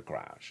continue to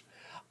crash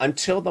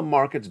until the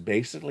markets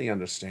basically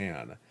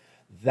understand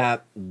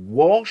that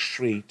Wall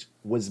Street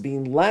was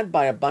being led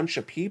by a bunch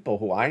of people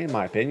who in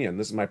my opinion,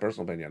 this is my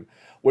personal opinion,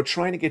 were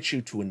trying to get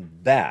you to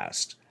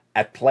invest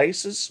at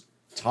places,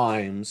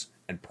 times,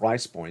 and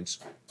price points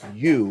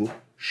you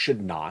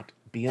should not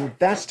be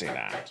investing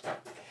at.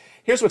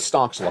 Here's what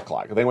stocks look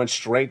like. They went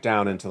straight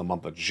down into the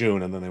month of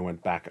June, and then they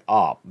went back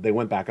up. They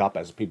went back up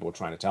as people were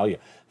trying to tell you.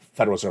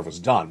 Federal Reserve was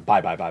done.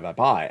 Buy, buy, buy, buy,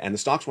 buy. And the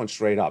stocks went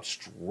straight up,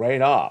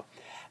 straight up.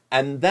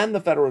 And then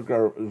the Federal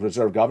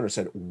Reserve governor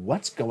said,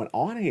 what's going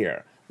on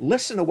here?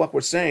 Listen to what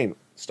we're saying.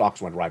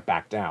 Stocks went right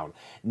back down.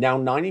 Now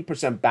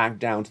 90% back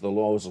down to the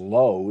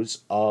lows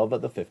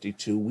of the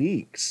 52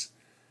 weeks.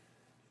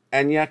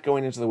 And yet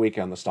going into the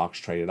weekend, the stocks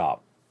traded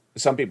up.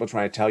 Some people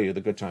try to tell you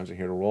the good times are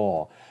here to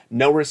roll.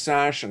 No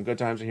recession, good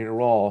times are here to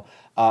roll.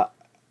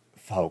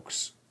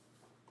 Folks,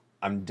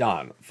 I'm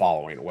done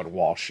following what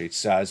Wall Street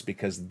says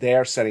because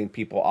they're setting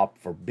people up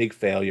for big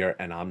failure,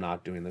 and I'm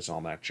not doing this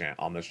on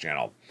this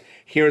channel.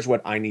 Here's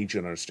what I need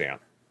you to understand.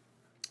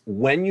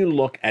 When you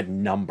look at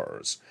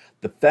numbers,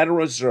 the Federal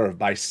Reserve,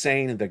 by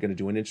saying that they're going to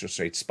do an interest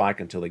rate spike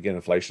until they get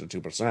inflation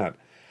to 2%,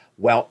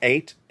 well,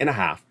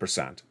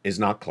 8.5% is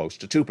not close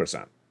to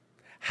 2%.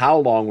 How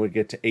long would it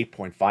get to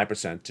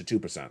 8.5% to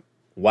 2%?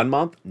 1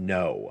 month?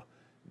 No.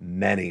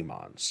 Many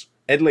months.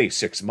 At least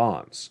 6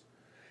 months.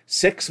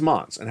 6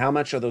 months. And how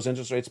much are those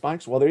interest rate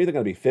spikes? Well, they're either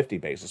going to be 50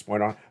 basis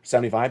point or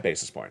 75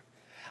 basis point.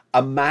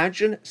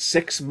 Imagine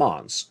 6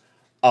 months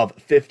of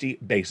 50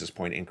 basis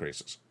point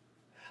increases.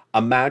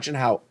 Imagine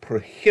how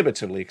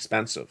prohibitively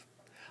expensive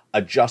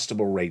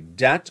adjustable rate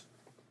debt,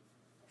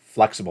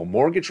 flexible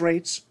mortgage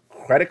rates,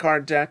 credit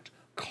card debt,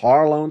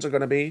 car loans are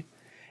going to be.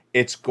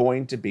 It's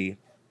going to be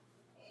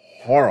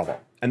horrible.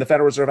 And the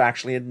Federal Reserve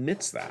actually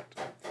admits that.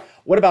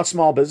 What about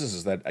small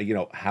businesses that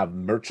have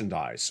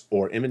merchandise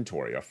or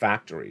inventory or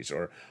factories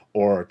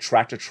or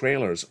tractor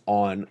trailers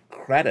on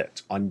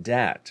credit, on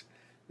debt?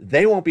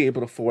 They won't be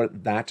able to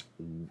afford that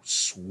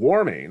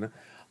swarming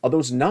of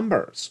those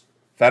numbers.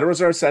 Federal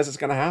Reserve says it's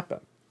going to happen.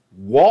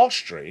 Wall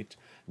Street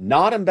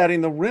not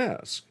embedding the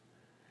risk.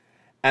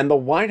 And the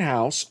White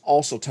House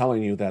also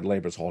telling you that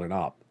labor's holding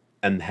up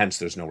and hence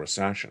there's no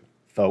recession.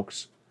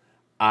 Folks,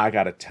 I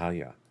got to tell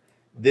you,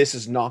 this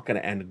is not going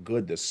to end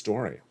good, this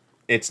story.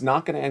 It's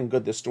not going to end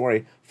good, this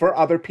story, for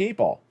other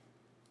people.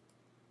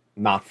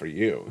 Not for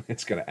you.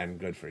 It's going to end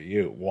good for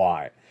you.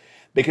 Why?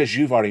 Because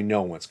you've already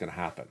known what's going to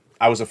happen.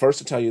 I was the first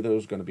to tell you that there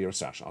was going to be a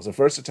recession. I was the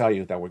first to tell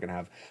you that we're going to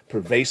have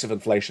pervasive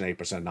inflation,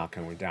 8% not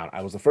coming down.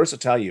 I was the first to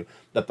tell you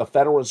that the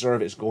Federal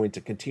Reserve is going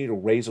to continue to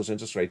raise those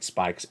interest rate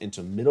spikes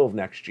into middle of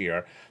next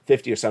year,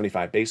 50 or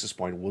 75 basis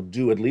point. We'll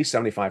do at least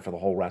 75 for the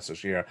whole rest of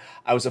this year.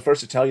 I was the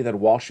first to tell you that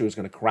Wall Street was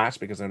going to crash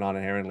because they're not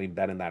inherently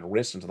betting that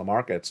risk into the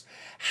markets.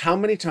 How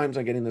many times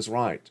am I getting this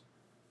right?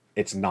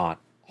 It's not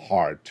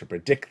hard to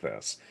predict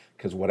this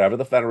because whatever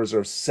the Federal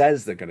Reserve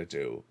says they're going to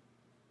do,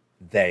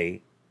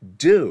 they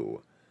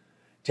do.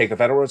 Take the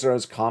Federal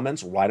Reserve's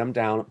comments, write them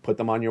down, put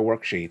them on your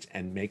worksheets,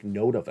 and make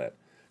note of it,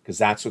 because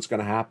that's what's going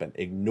to happen.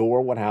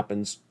 Ignore what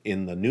happens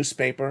in the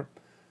newspaper,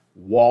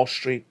 Wall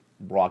Street,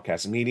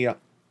 broadcast media.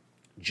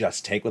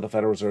 Just take what the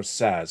Federal Reserve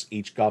says,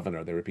 each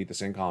governor, they repeat the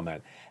same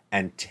comment,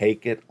 and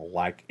take it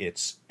like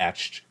it's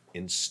etched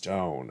in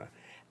stone.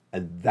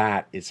 And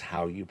that is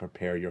how you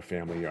prepare your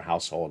family, your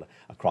household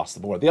across the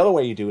board. The other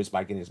way you do is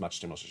by getting as much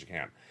stimulus as you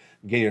can.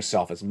 Get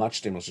yourself as much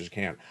stimulus as you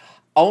can.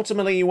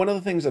 Ultimately, one of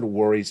the things that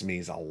worries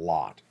me a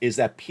lot is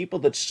that people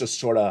that's just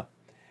sort of,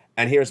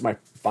 and here's my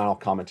final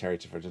commentary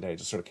for today,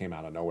 just sort of came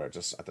out of nowhere,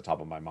 just at the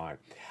top of my mind.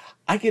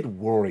 I get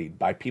worried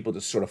by people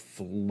that sort of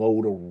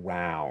float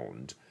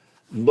around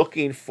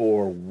looking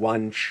for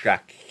one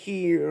check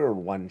here,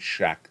 one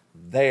check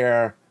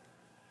there.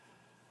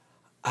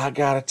 I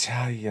gotta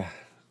tell you,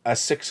 a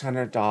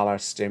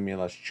 $600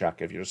 stimulus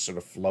check, if you're sort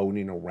of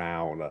floating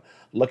around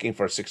looking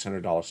for a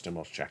 $600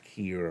 stimulus check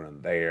here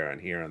and there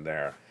and here and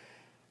there,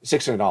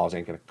 $600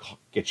 ain't going to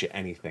get you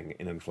anything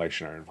in an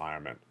inflationary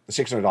environment.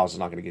 $600 is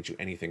not going to get you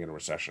anything in a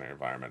recessionary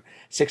environment.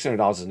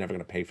 $600 is never going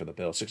to pay for the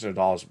bill.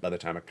 $600 by the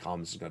time it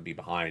comes is going to be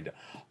behind.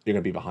 You're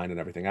going to be behind in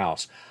everything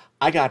else.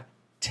 I got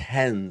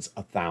tens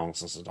of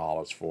thousands of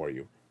dollars for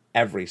you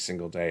every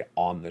single day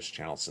on this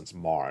channel since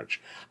March.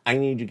 I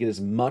need you to get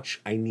as much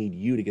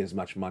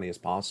money as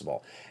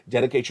possible.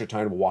 Dedicate your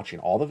time to watching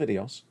all the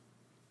videos.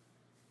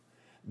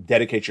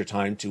 Dedicate your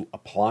time to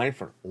applying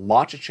for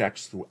lots of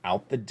checks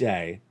throughout the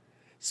day.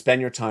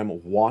 Spend your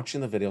time watching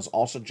the videos.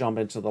 Also jump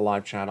into the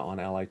live chat on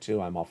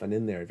LA2. I'm often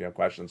in there. If you have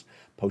questions,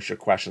 post your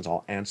questions.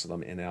 I'll answer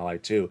them in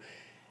LA2.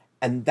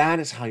 And that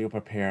is how you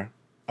prepare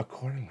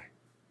accordingly.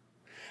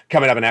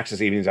 Coming up next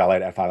is Evenings LA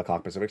at 5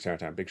 o'clock Pacific Standard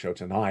Time. Big show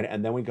tonight.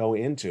 And then we go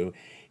into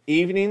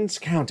Evenings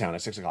Countdown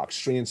at 6 o'clock.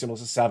 Street and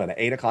Symbols at 7. At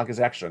 8 o'clock is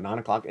Extra. 9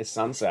 o'clock is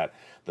Sunset.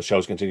 The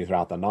shows continue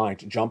throughout the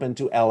night. Jump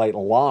into LA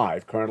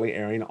Live, currently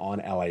airing on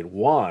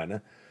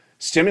LA1.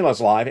 Stimulus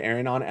Live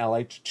airing on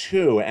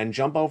LA2, and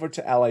jump over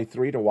to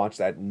LA3 to watch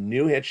that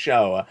new hit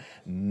show,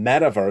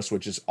 Metaverse,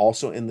 which is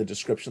also in the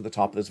description at the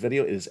top of this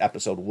video. It is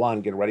episode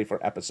 1. Get ready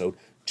for episode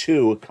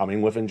 2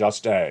 coming within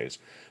just days.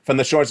 From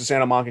the shores of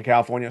Santa Monica,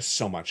 California,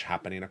 so much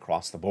happening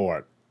across the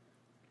board.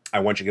 I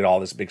want you to get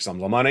all this big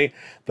sums of money.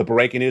 The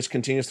breaking news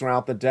continues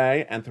throughout the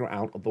day and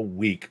throughout the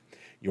week.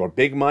 Your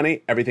big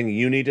money, everything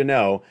you need to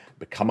know.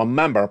 Become a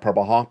member,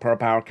 Purple Hawk, Purple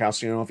Power,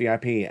 Calcium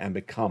VIP, and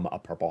become a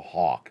Purple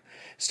Hawk.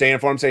 Stay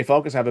informed, stay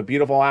focused, have a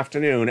beautiful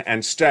afternoon,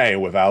 and stay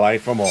with LA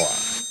for more.